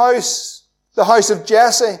in that house, the house of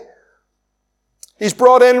Jesse. He's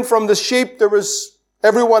brought in from the sheep. There was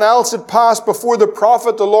everyone else had passed before the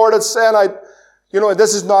prophet. The Lord had said,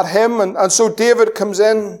 this is not him. And so David comes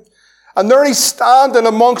in. And there he's standing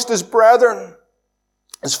amongst his brethren.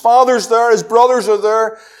 His father's there, his brothers are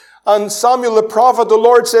there. And Samuel the prophet, the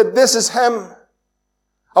Lord said, this is him.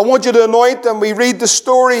 I want you to anoint him. We read the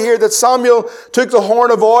story here that Samuel took the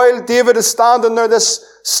horn of oil. David is standing there, this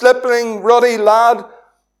slipping, ruddy lad.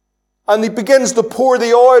 And he begins to pour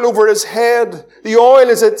the oil over his head. The oil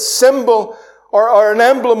is a symbol or an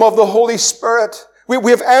emblem of the Holy Spirit.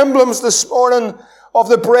 We have emblems this morning of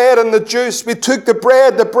the bread and the juice. We took the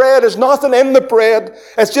bread. The bread is nothing in the bread.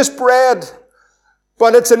 It's just bread.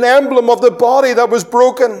 But it's an emblem of the body that was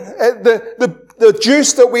broken. The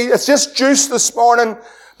juice it's just juice this morning.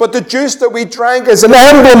 But the juice that we drank is an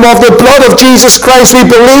emblem of the blood of Jesus Christ. We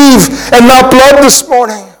believe in that blood this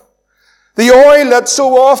morning. The oil that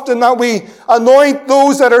so often that we anoint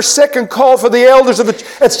those that are sick and call for the elders of it.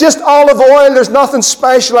 It's just olive oil. There's nothing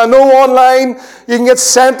special. I know online you can get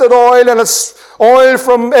scented oil, and it's oil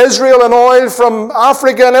from Israel and oil from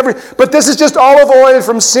Africa and but this is just olive oil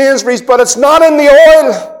from Sainsbury's, but it's not in the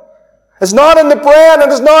oil. It's not in the bread,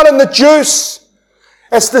 and it's not in the juice.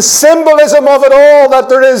 It's the symbolism of it all, that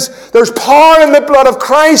there's power in the blood of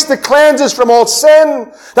Christ that cleanses from all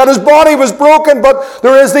sin, that his body was broken, but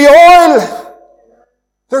there is the oil.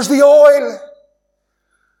 There's the oil.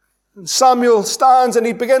 And Samuel stands and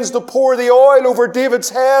he begins to pour the oil over David's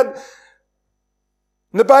head.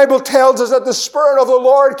 And the Bible tells us that the Spirit of the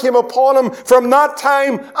Lord came upon him from that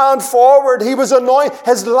time and forward. He was anointed.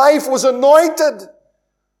 His life was anointed.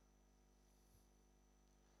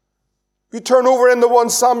 You turn over into 1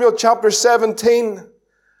 Samuel chapter 17,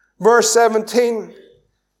 verse 17.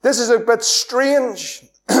 This is a bit strange.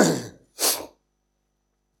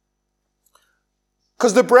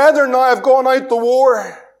 Because the brethren now have gone out to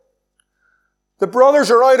war. The brothers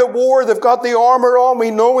are out at war. They've got the armor on. We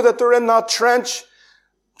know that they're in that trench.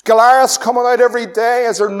 Goliath's coming out every day.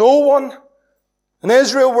 Is there no one? In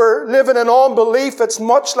Israel, we're living in unbelief. It's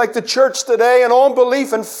much like the church today, in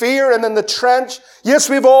unbelief and fear and in the trench. Yes,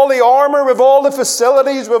 we've all the armor, we've all the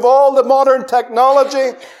facilities, we've all the modern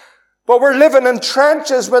technology, but we're living in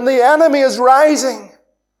trenches when the enemy is rising.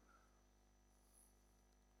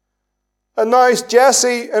 And now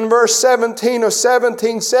Jesse in verse 17 of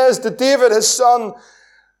 17 says to David, his son,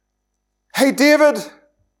 "Hey David,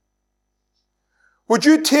 would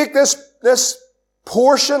you take this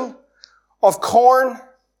portion of corn?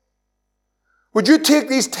 Would you take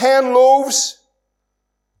these 10 loaves?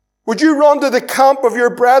 Would you run to the camp of your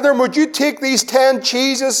brethren? Would you take these 10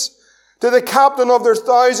 cheeses to the captain of their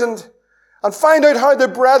 1,000 and find out how the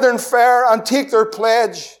brethren fare and take their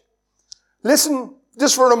pledge?" Listen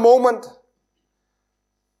just for a moment.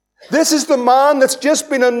 This is the man that's just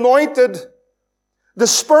been anointed. The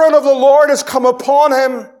Spirit of the Lord has come upon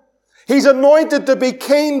him. He's anointed to be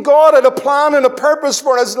king. God had a plan and a purpose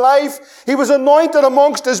for his life. He was anointed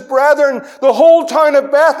amongst his brethren. The whole town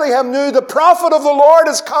of Bethlehem knew the prophet of the Lord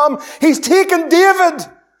has come. He's taken David.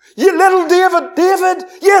 Little David. David?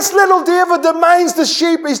 Yes, little David that minds the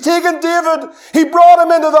sheep. He's taken David. He brought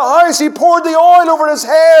him into the house. He poured the oil over his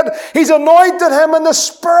head. He's anointed him, and the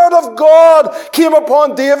Spirit of God came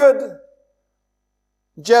upon David.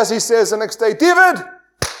 Jesse says the next day, "David,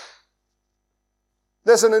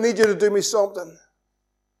 listen, I need you to do me something."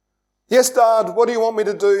 "Yes, Dad, what do you want me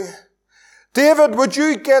to do?" "David, would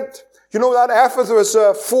you get, that ephah was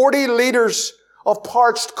 40 liters of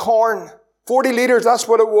parched corn. 40 liters, that's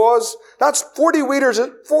what it was. That's 40 liters.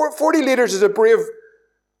 40 liters is a brave.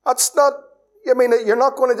 That's not, you're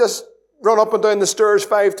not going to just run up and down the stairs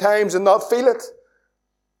 5 times and not feel it.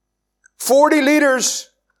 40 liters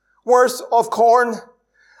worth of corn.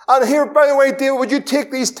 And here, by the way, David, would you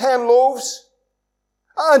take these 10 loaves?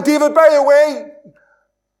 And David, by the way,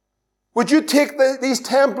 would you take these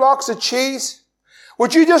 10 blocks of cheese?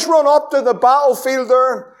 Would you just run up to the battlefield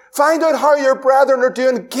there, find out how your brethren are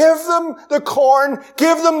doing, give them the corn,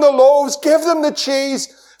 give them the loaves, give them the cheese,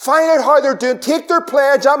 find out how they're doing, take their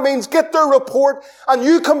pledge, that means get their report, and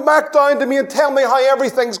you come back down to me and tell me how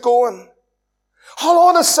everything's going." Hold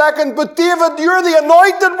on a second, but David, you're the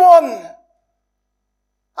anointed one.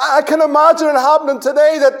 I can imagine it happening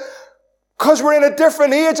today that because we're in a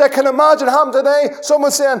different age, I can imagine it happening today.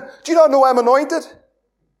 Someone saying, "Do you not know I'm anointed?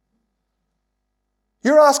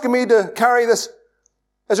 You're asking me to carry this.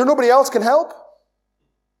 Is there nobody else can help?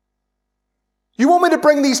 You want me to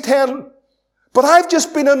bring these 10, but I've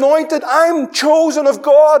just been anointed. I'm chosen of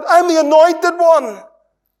God. I'm the anointed one.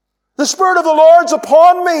 The Spirit of the Lord's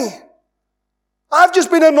upon me. I've just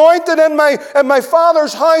been anointed in my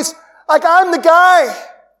Father's house. Like I'm the guy."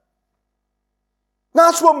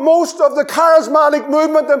 That's what most of the charismatic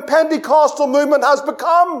movement and Pentecostal movement has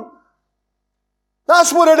become.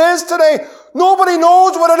 That's what it is today. Nobody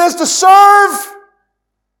knows what it is to serve.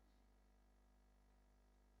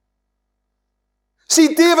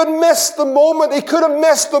 See, David missed the moment. He could have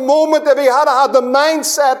missed the moment if he had had the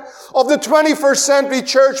mindset of the 21st century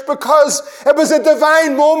church, because it was a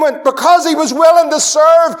divine moment, because he was willing to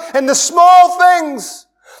serve in the small things.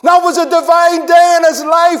 That was a divine day in his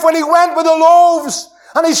life when he went with the loaves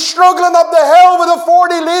and he's struggling up the hill with the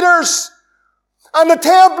 40 liters and the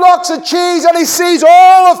 10 blocks of cheese, and he sees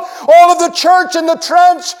all of the church in the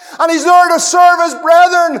trench, and he's there to serve his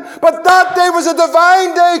brethren. But that day was a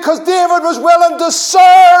divine day because David was willing to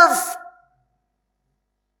serve.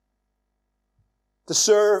 To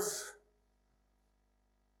serve.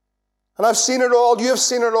 And I've seen it all. You've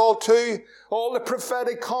seen it all too. All the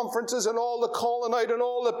prophetic conferences and all the calling out and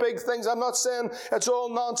all the big things. I'm not saying it's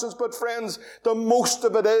all nonsense, but friends, the most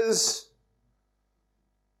of it is.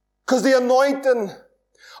 Because the anointing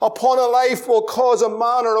upon a life will cause a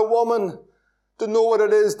man or a woman to know what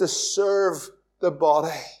it is to serve the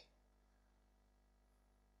body.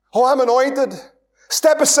 Oh, I'm anointed.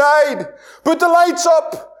 Step aside. Put the lights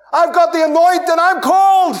up. I've got the anointing. I'm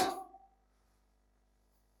called.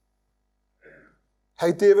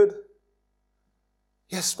 Hey, David.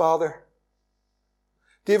 Yes, Father.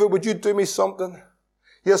 David, would you do me something?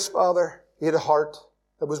 Yes, Father. He had a heart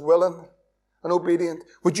that was willing and obedient.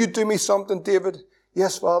 Would you do me something, David?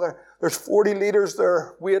 Yes, Father. There's 40 liters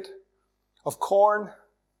there, weight of corn.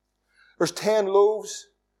 There's 10 loaves.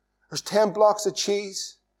 There's 10 blocks of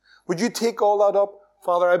cheese. Would you take all that up?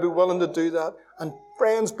 Father, I'd be willing to do that. And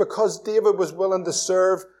friends, because David was willing to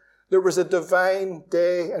serve, there was a divine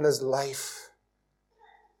day in his life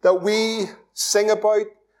that we sing about,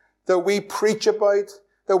 that we preach about,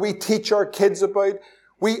 that we teach our kids about.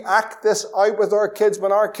 We act this out with our kids.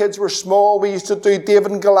 When our kids were small, we used to do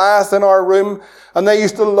David and Goliath in our room, and they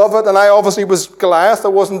used to love it. And I obviously was Goliath, I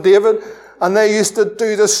wasn't David. And they used to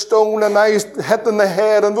do the stone, and I used to hit them in the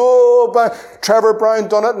head. And Trevor Brown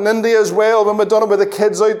done it in India as well, when we done it with the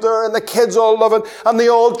kids out there. And the kids all love it, and they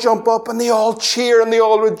all jump up, and they all cheer, and they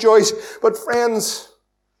all rejoice. But friends,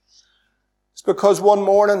 it's because one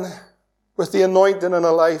morning, with the anointing in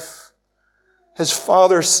a life, his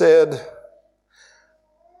father said,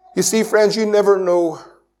 you see, friends, you never know,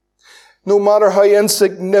 no matter how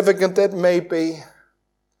insignificant it may be,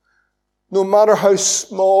 no matter how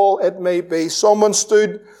small it may be. Someone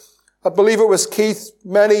stood, I believe it was Keith,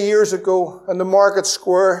 many years ago in the market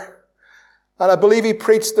square, and I believe he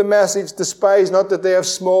preached the message, despise not the day of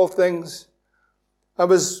small things. It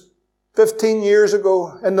was 15 years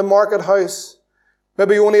ago in the market house,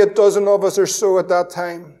 maybe only a dozen of us or so at that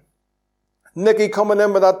time. Nicky coming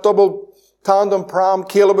in with that double tandem pram.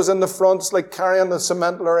 Caleb was in the front, it's like carrying the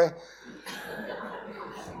cement lorry.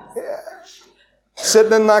 Yeah.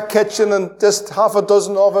 Sitting in that kitchen, and just half a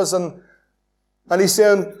dozen of us, and he's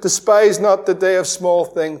saying, despise not the day of small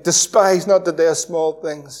things. Despise not the day of small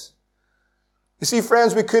things. You see,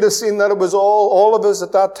 friends, we could have seen that it was all of us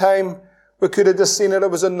at that time, we could have just seen it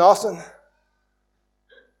was a nothing.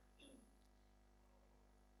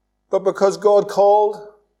 But because God called,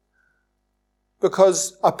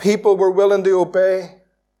 because a people were willing to obey,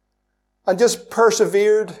 and just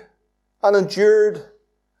persevered, and endured,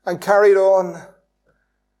 and carried on,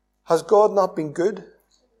 has God not been good?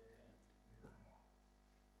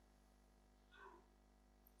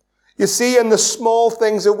 You see, in the small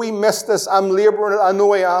things that we miss this, I'm labouring it, I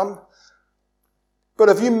know I am. But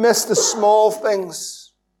if you miss the small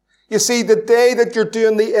things, you see, the day that you're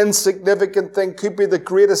doing the insignificant thing could be the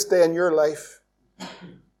greatest day in your life.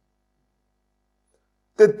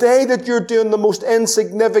 The day that you're doing the most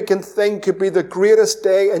insignificant thing could be the greatest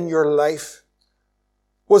day in your life.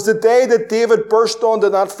 Was the day that David burst onto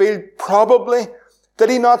that field? Probably. Did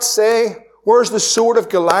he not say, where's the sword of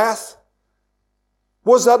Goliath?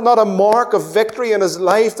 Was that not a mark of victory in his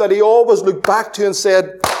life that he always looked back to and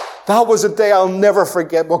said, that was a day I'll never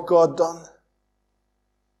forget what God done?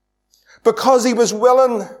 Because he was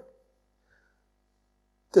willing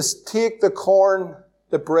to take the corn,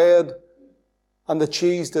 the bread, and the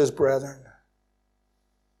cheese to his brethren.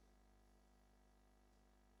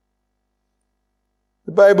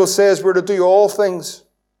 The Bible says we're to do all things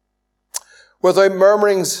without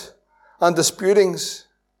murmurings and disputings.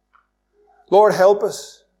 Lord, help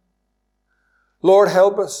us. Lord,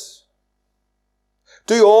 help us.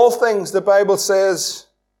 Do all things, the Bible says,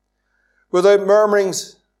 without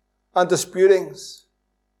murmurings and disputings.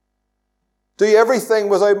 Do everything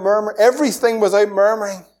without murmuring. Everything without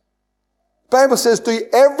murmuring. The Bible says do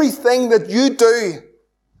everything that you do.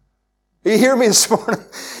 You hear me this morning?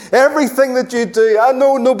 Everything that you do. I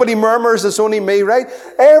know nobody murmurs, it's only me, right?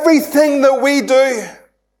 Everything that we do,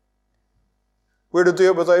 we're to do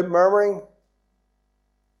it without murmuring.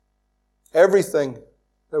 Everything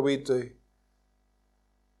that we do.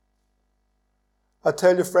 I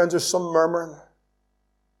tell you, friends, there's some murmuring.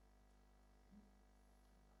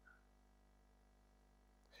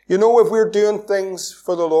 You know, if we're doing things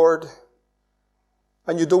for the Lord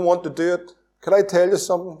and you don't want to do it, can I tell you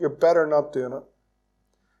something? You're better not doing it.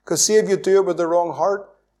 Because see, if you do it with the wrong heart,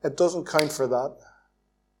 it doesn't count for that.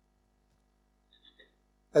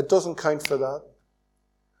 It doesn't count for that.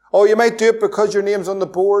 Oh, you might do it because your name's on the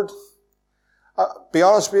board. Be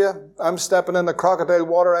honest with you, I'm stepping in the crocodile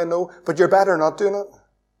water, I know, but you're better not doing it.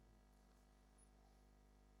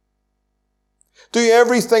 Do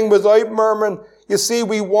everything without murmuring. you see,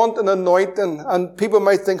 we want an anointing, and people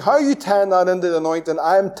might think, how are you tying that into the anointing?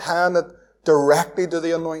 I am tying it directly to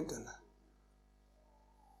the anointing.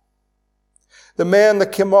 The men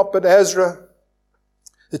that came up at Ezra,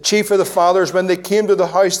 the chief of the fathers, when they came to the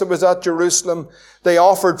house that was at Jerusalem, they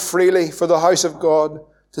offered freely for the house of God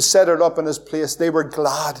to set it up in His place. They were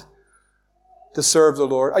glad to serve the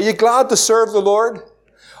Lord. Are you glad to serve the Lord?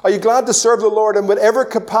 Are you glad to serve the Lord in whatever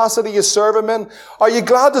capacity you serve Him in? Are you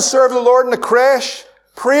glad to serve the Lord in the creche?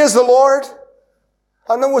 Praise the Lord.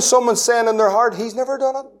 I know what someone's saying in their heart, he's never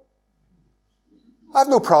done it. I have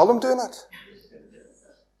no problem doing it.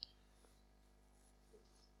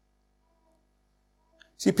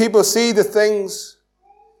 See, people see the things.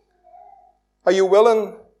 Are you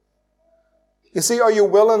willing? You see, are you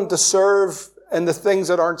willing to serve in the things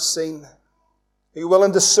that aren't seen? Are you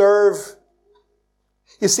willing to serve?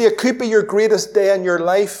 You see, it could be your greatest day in your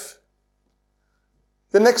life.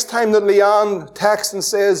 The next time that Leanne texts and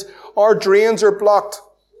says, our drains are blocked,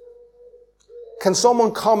 can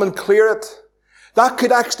someone come and clear it? That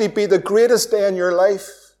could actually be the greatest day in your life.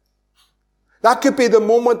 That could be the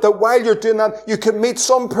moment that while you're doing that, you could meet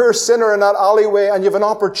some poor sinner in that alleyway and you have an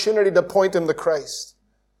opportunity to point him to Christ.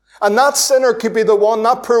 And that sinner could be the one,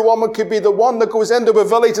 that poor woman could be the one that goes into a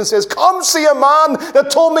village and says, come see a man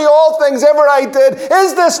that told me all things ever I did.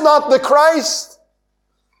 Is this not the Christ?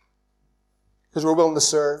 Because we're willing to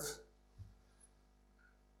serve.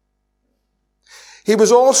 He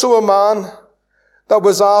was also a man that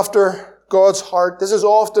was after God's heart. This is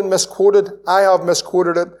often misquoted. I have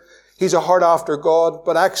misquoted it. He's a heart after God.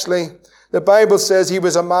 But actually, the Bible says he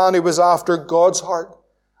was a man who was after God's heart.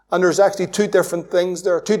 And there's actually two different things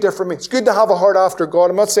there. Two different meanings. It's good to have a heart after God.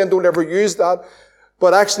 I'm not saying don't ever use that.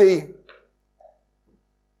 But actually,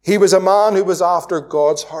 he was a man who was after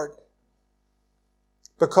God's heart.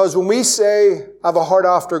 Because when we say have a heart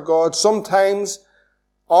after God, sometimes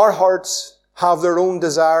our hearts have their own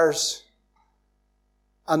desires.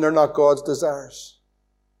 And they're not God's desires.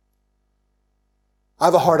 I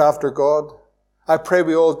have a heart after God. I pray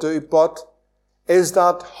we all do. But is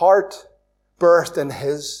that heart birthed in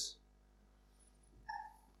His?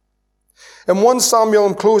 In 1 Samuel,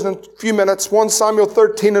 I'm closing in a few minutes, 1 Samuel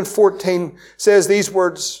 13 and 14 says these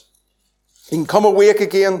words. You can come awake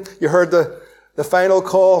again. You heard the final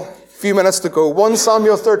call. A few minutes to go. 1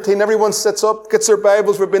 Samuel 13. Everyone sits up, gets their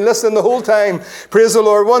Bibles. We've been listening the whole time. Praise the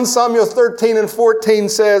Lord. 1 Samuel 13 and 14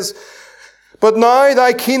 says, But now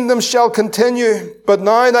thy kingdom shall continue. But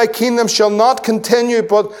now thy kingdom shall not continue.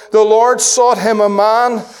 But the Lord sought him a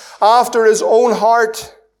man after his own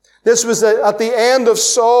heart. This was at the end of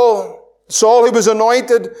Saul. Saul, he was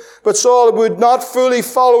anointed, but Saul would not fully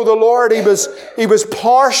follow the Lord. He was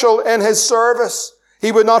partial in his service.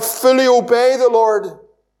 He would not fully obey the Lord.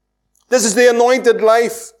 This is the anointed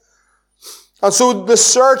life. And so the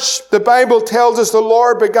search, the Bible tells us the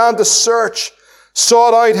Lord began to search,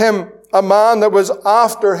 sought out him a man that was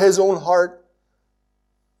after his own heart.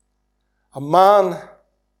 A man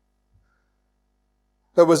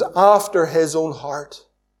that was after his own heart.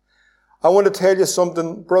 I want to tell you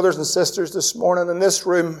something, brothers and sisters, this morning in this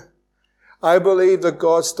room. I believe that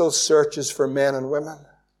God still searches for men and women.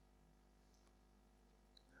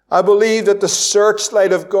 I believe that the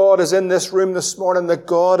searchlight of God is in this room this morning, that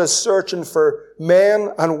God is searching for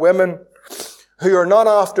men and women who are not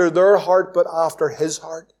after their heart, but after His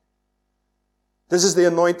heart. This is the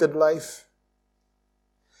anointed life.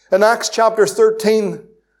 In Acts chapter 13,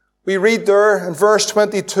 we read there in verse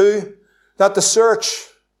 22 that the search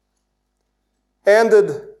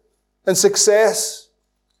ended in success.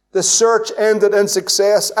 The search ended in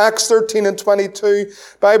success. Acts 13 and 22,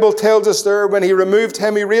 Bible tells us there, when He removed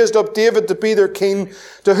him, He raised up David to be their king,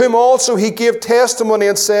 to whom also He gave testimony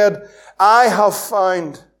and said, I have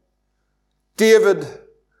found David,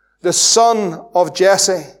 the son of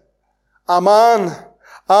Jesse, a man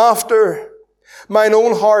after mine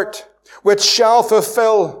own heart, which shall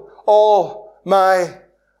fulfill all my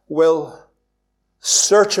will.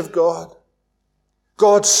 Search of God.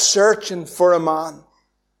 God's searching for a man.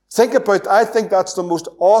 Think about, I think that's the most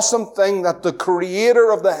awesome thing, that the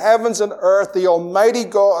Creator of the heavens and earth, the Almighty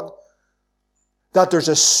God, that there's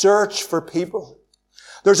a search for people.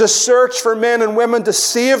 There's a search for men and women to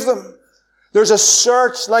save them. There's a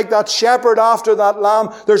search like that shepherd after that lamb.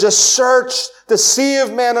 There's a search to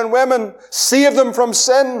save men and women, save them from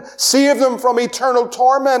sin, save them from eternal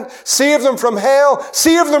torment, save them from hell,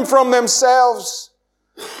 save them from themselves.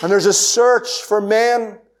 And there's a search for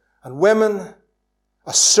men and women,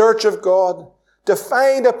 a search of God to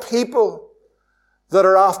find a people that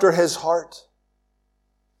are after His heart.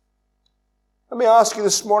 Let me ask you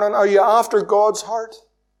this morning, are you after God's heart?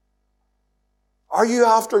 Are you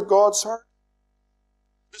after God's heart?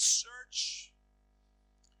 The search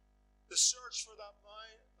for that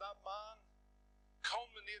man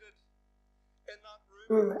culminated in that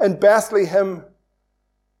room in Bethlehem,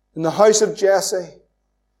 in the house of Jesse,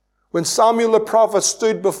 when Samuel the prophet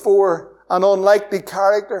stood before an unlikely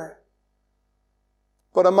character,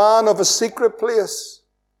 but a man of a secret place,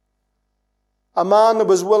 a man that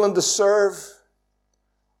was willing to serve,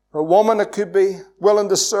 or a woman that could be willing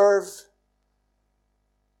to serve.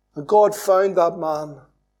 And God found that man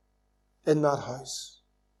in that house.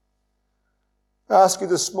 I ask you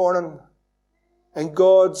this morning, in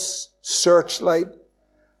God's searchlight,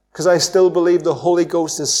 because I still believe the Holy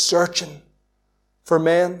Ghost is searching for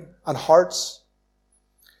men and hearts.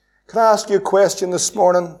 Can I ask you a question this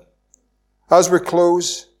morning as we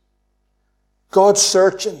close? God's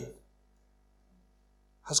searching.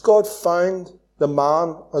 Has God found the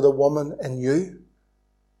man or the woman in you?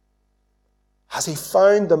 Has He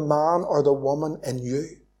found the man or the woman in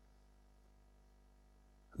you?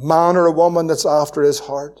 A man or a woman that's after His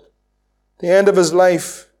heart. At the end of his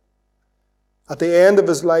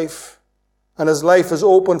life, and his life is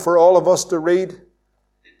open for all of us to read.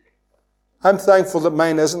 I'm thankful that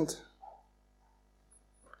mine isn't,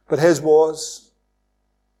 but his was.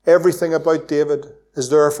 Everything about David is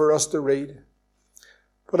there for us to read.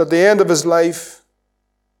 But at the end of his life,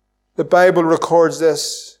 the Bible records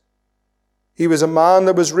this. He was a man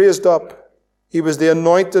that was raised up. He was the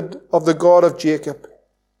anointed of the God of Jacob.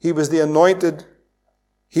 He was the anointed.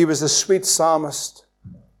 He was the sweet psalmist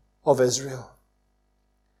of Israel.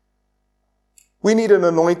 We need an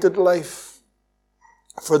anointed life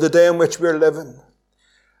for the day in which we're living.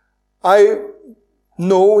 I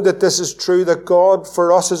know that this is true, that God,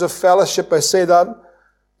 for us as a fellowship, I say that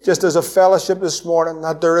just as a fellowship this morning,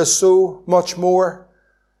 that there is so much more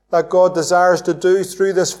that God desires to do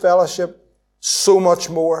through this fellowship. So much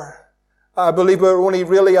more. I believe we're only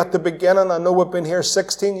really at the beginning. I know we've been here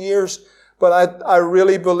 16 years, but I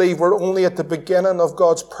really believe we're only at the beginning of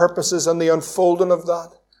God's purposes and the unfolding of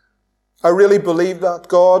that. I really believe that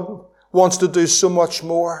God wants to do so much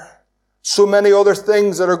more. So many other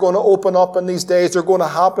things that are going to open up in these days are going to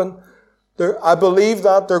happen. I believe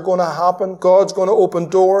that they're going to happen. God's going to open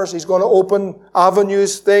doors. He's going to open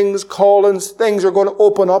avenues, things, callings. Things are going to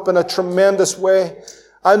open up in a tremendous way.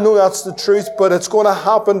 I know that's the truth, but it's going to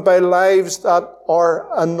happen by lives that are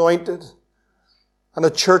anointed and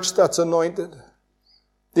a church that's anointed.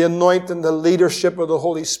 The anointing, the leadership of the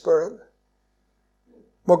Holy Spirit.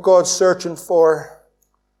 What God's searching for.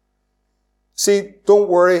 See, don't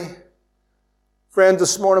worry. Friend,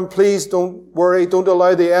 this morning, please don't worry. Don't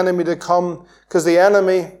allow the enemy to come, because the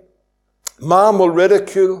enemy, man, will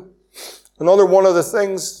ridicule. Another one of the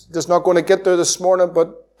things, just not going to get there this morning,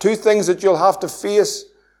 but two things that you'll have to face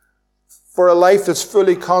for a life that's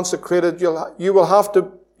fully consecrated. You will have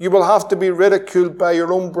to be ridiculed by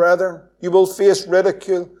your own brethren. You will face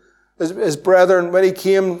ridicule. His brethren, when he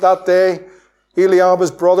came that day, Eliab,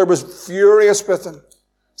 his brother, was furious with him.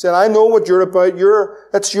 He said, I know what you're about.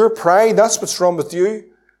 It's your pride. That's what's wrong with you.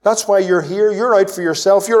 That's why you're here. You're out for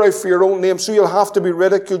yourself. You're out for your own name. So you'll have to be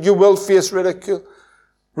ridiculed. You will face ridicule.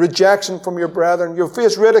 Rejection from your brethren. You'll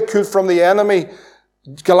face ridicule from the enemy.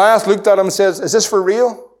 Goliath looked at him and says, is this for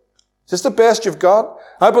real? Is this the best you've got?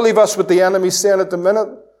 I believe that's what the enemy's saying at the minute.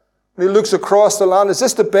 When he looks across the land, is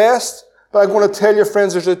this the best? But I want to tell you,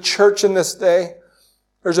 friends, there's a church in this day.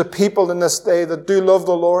 There's a people in this day that do love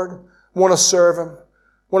the Lord, want to serve Him,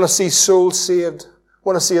 want to see souls saved,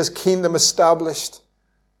 want to see His kingdom established.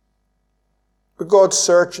 But God's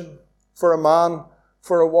searching for a man,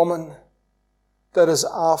 for a woman that is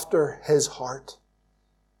after His heart.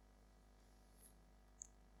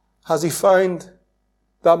 Has He found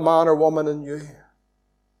that man or woman in you?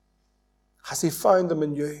 Has He found them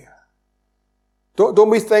in you?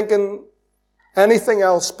 Don't be thinking anything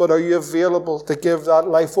else, but are you available to give that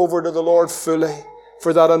life over to the Lord fully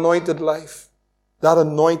for that anointed life? That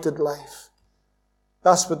anointed life.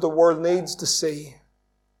 That's what the world needs to see.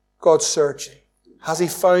 God's searching. Has He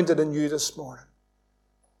found it in you this morning?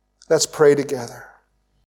 Let's pray together.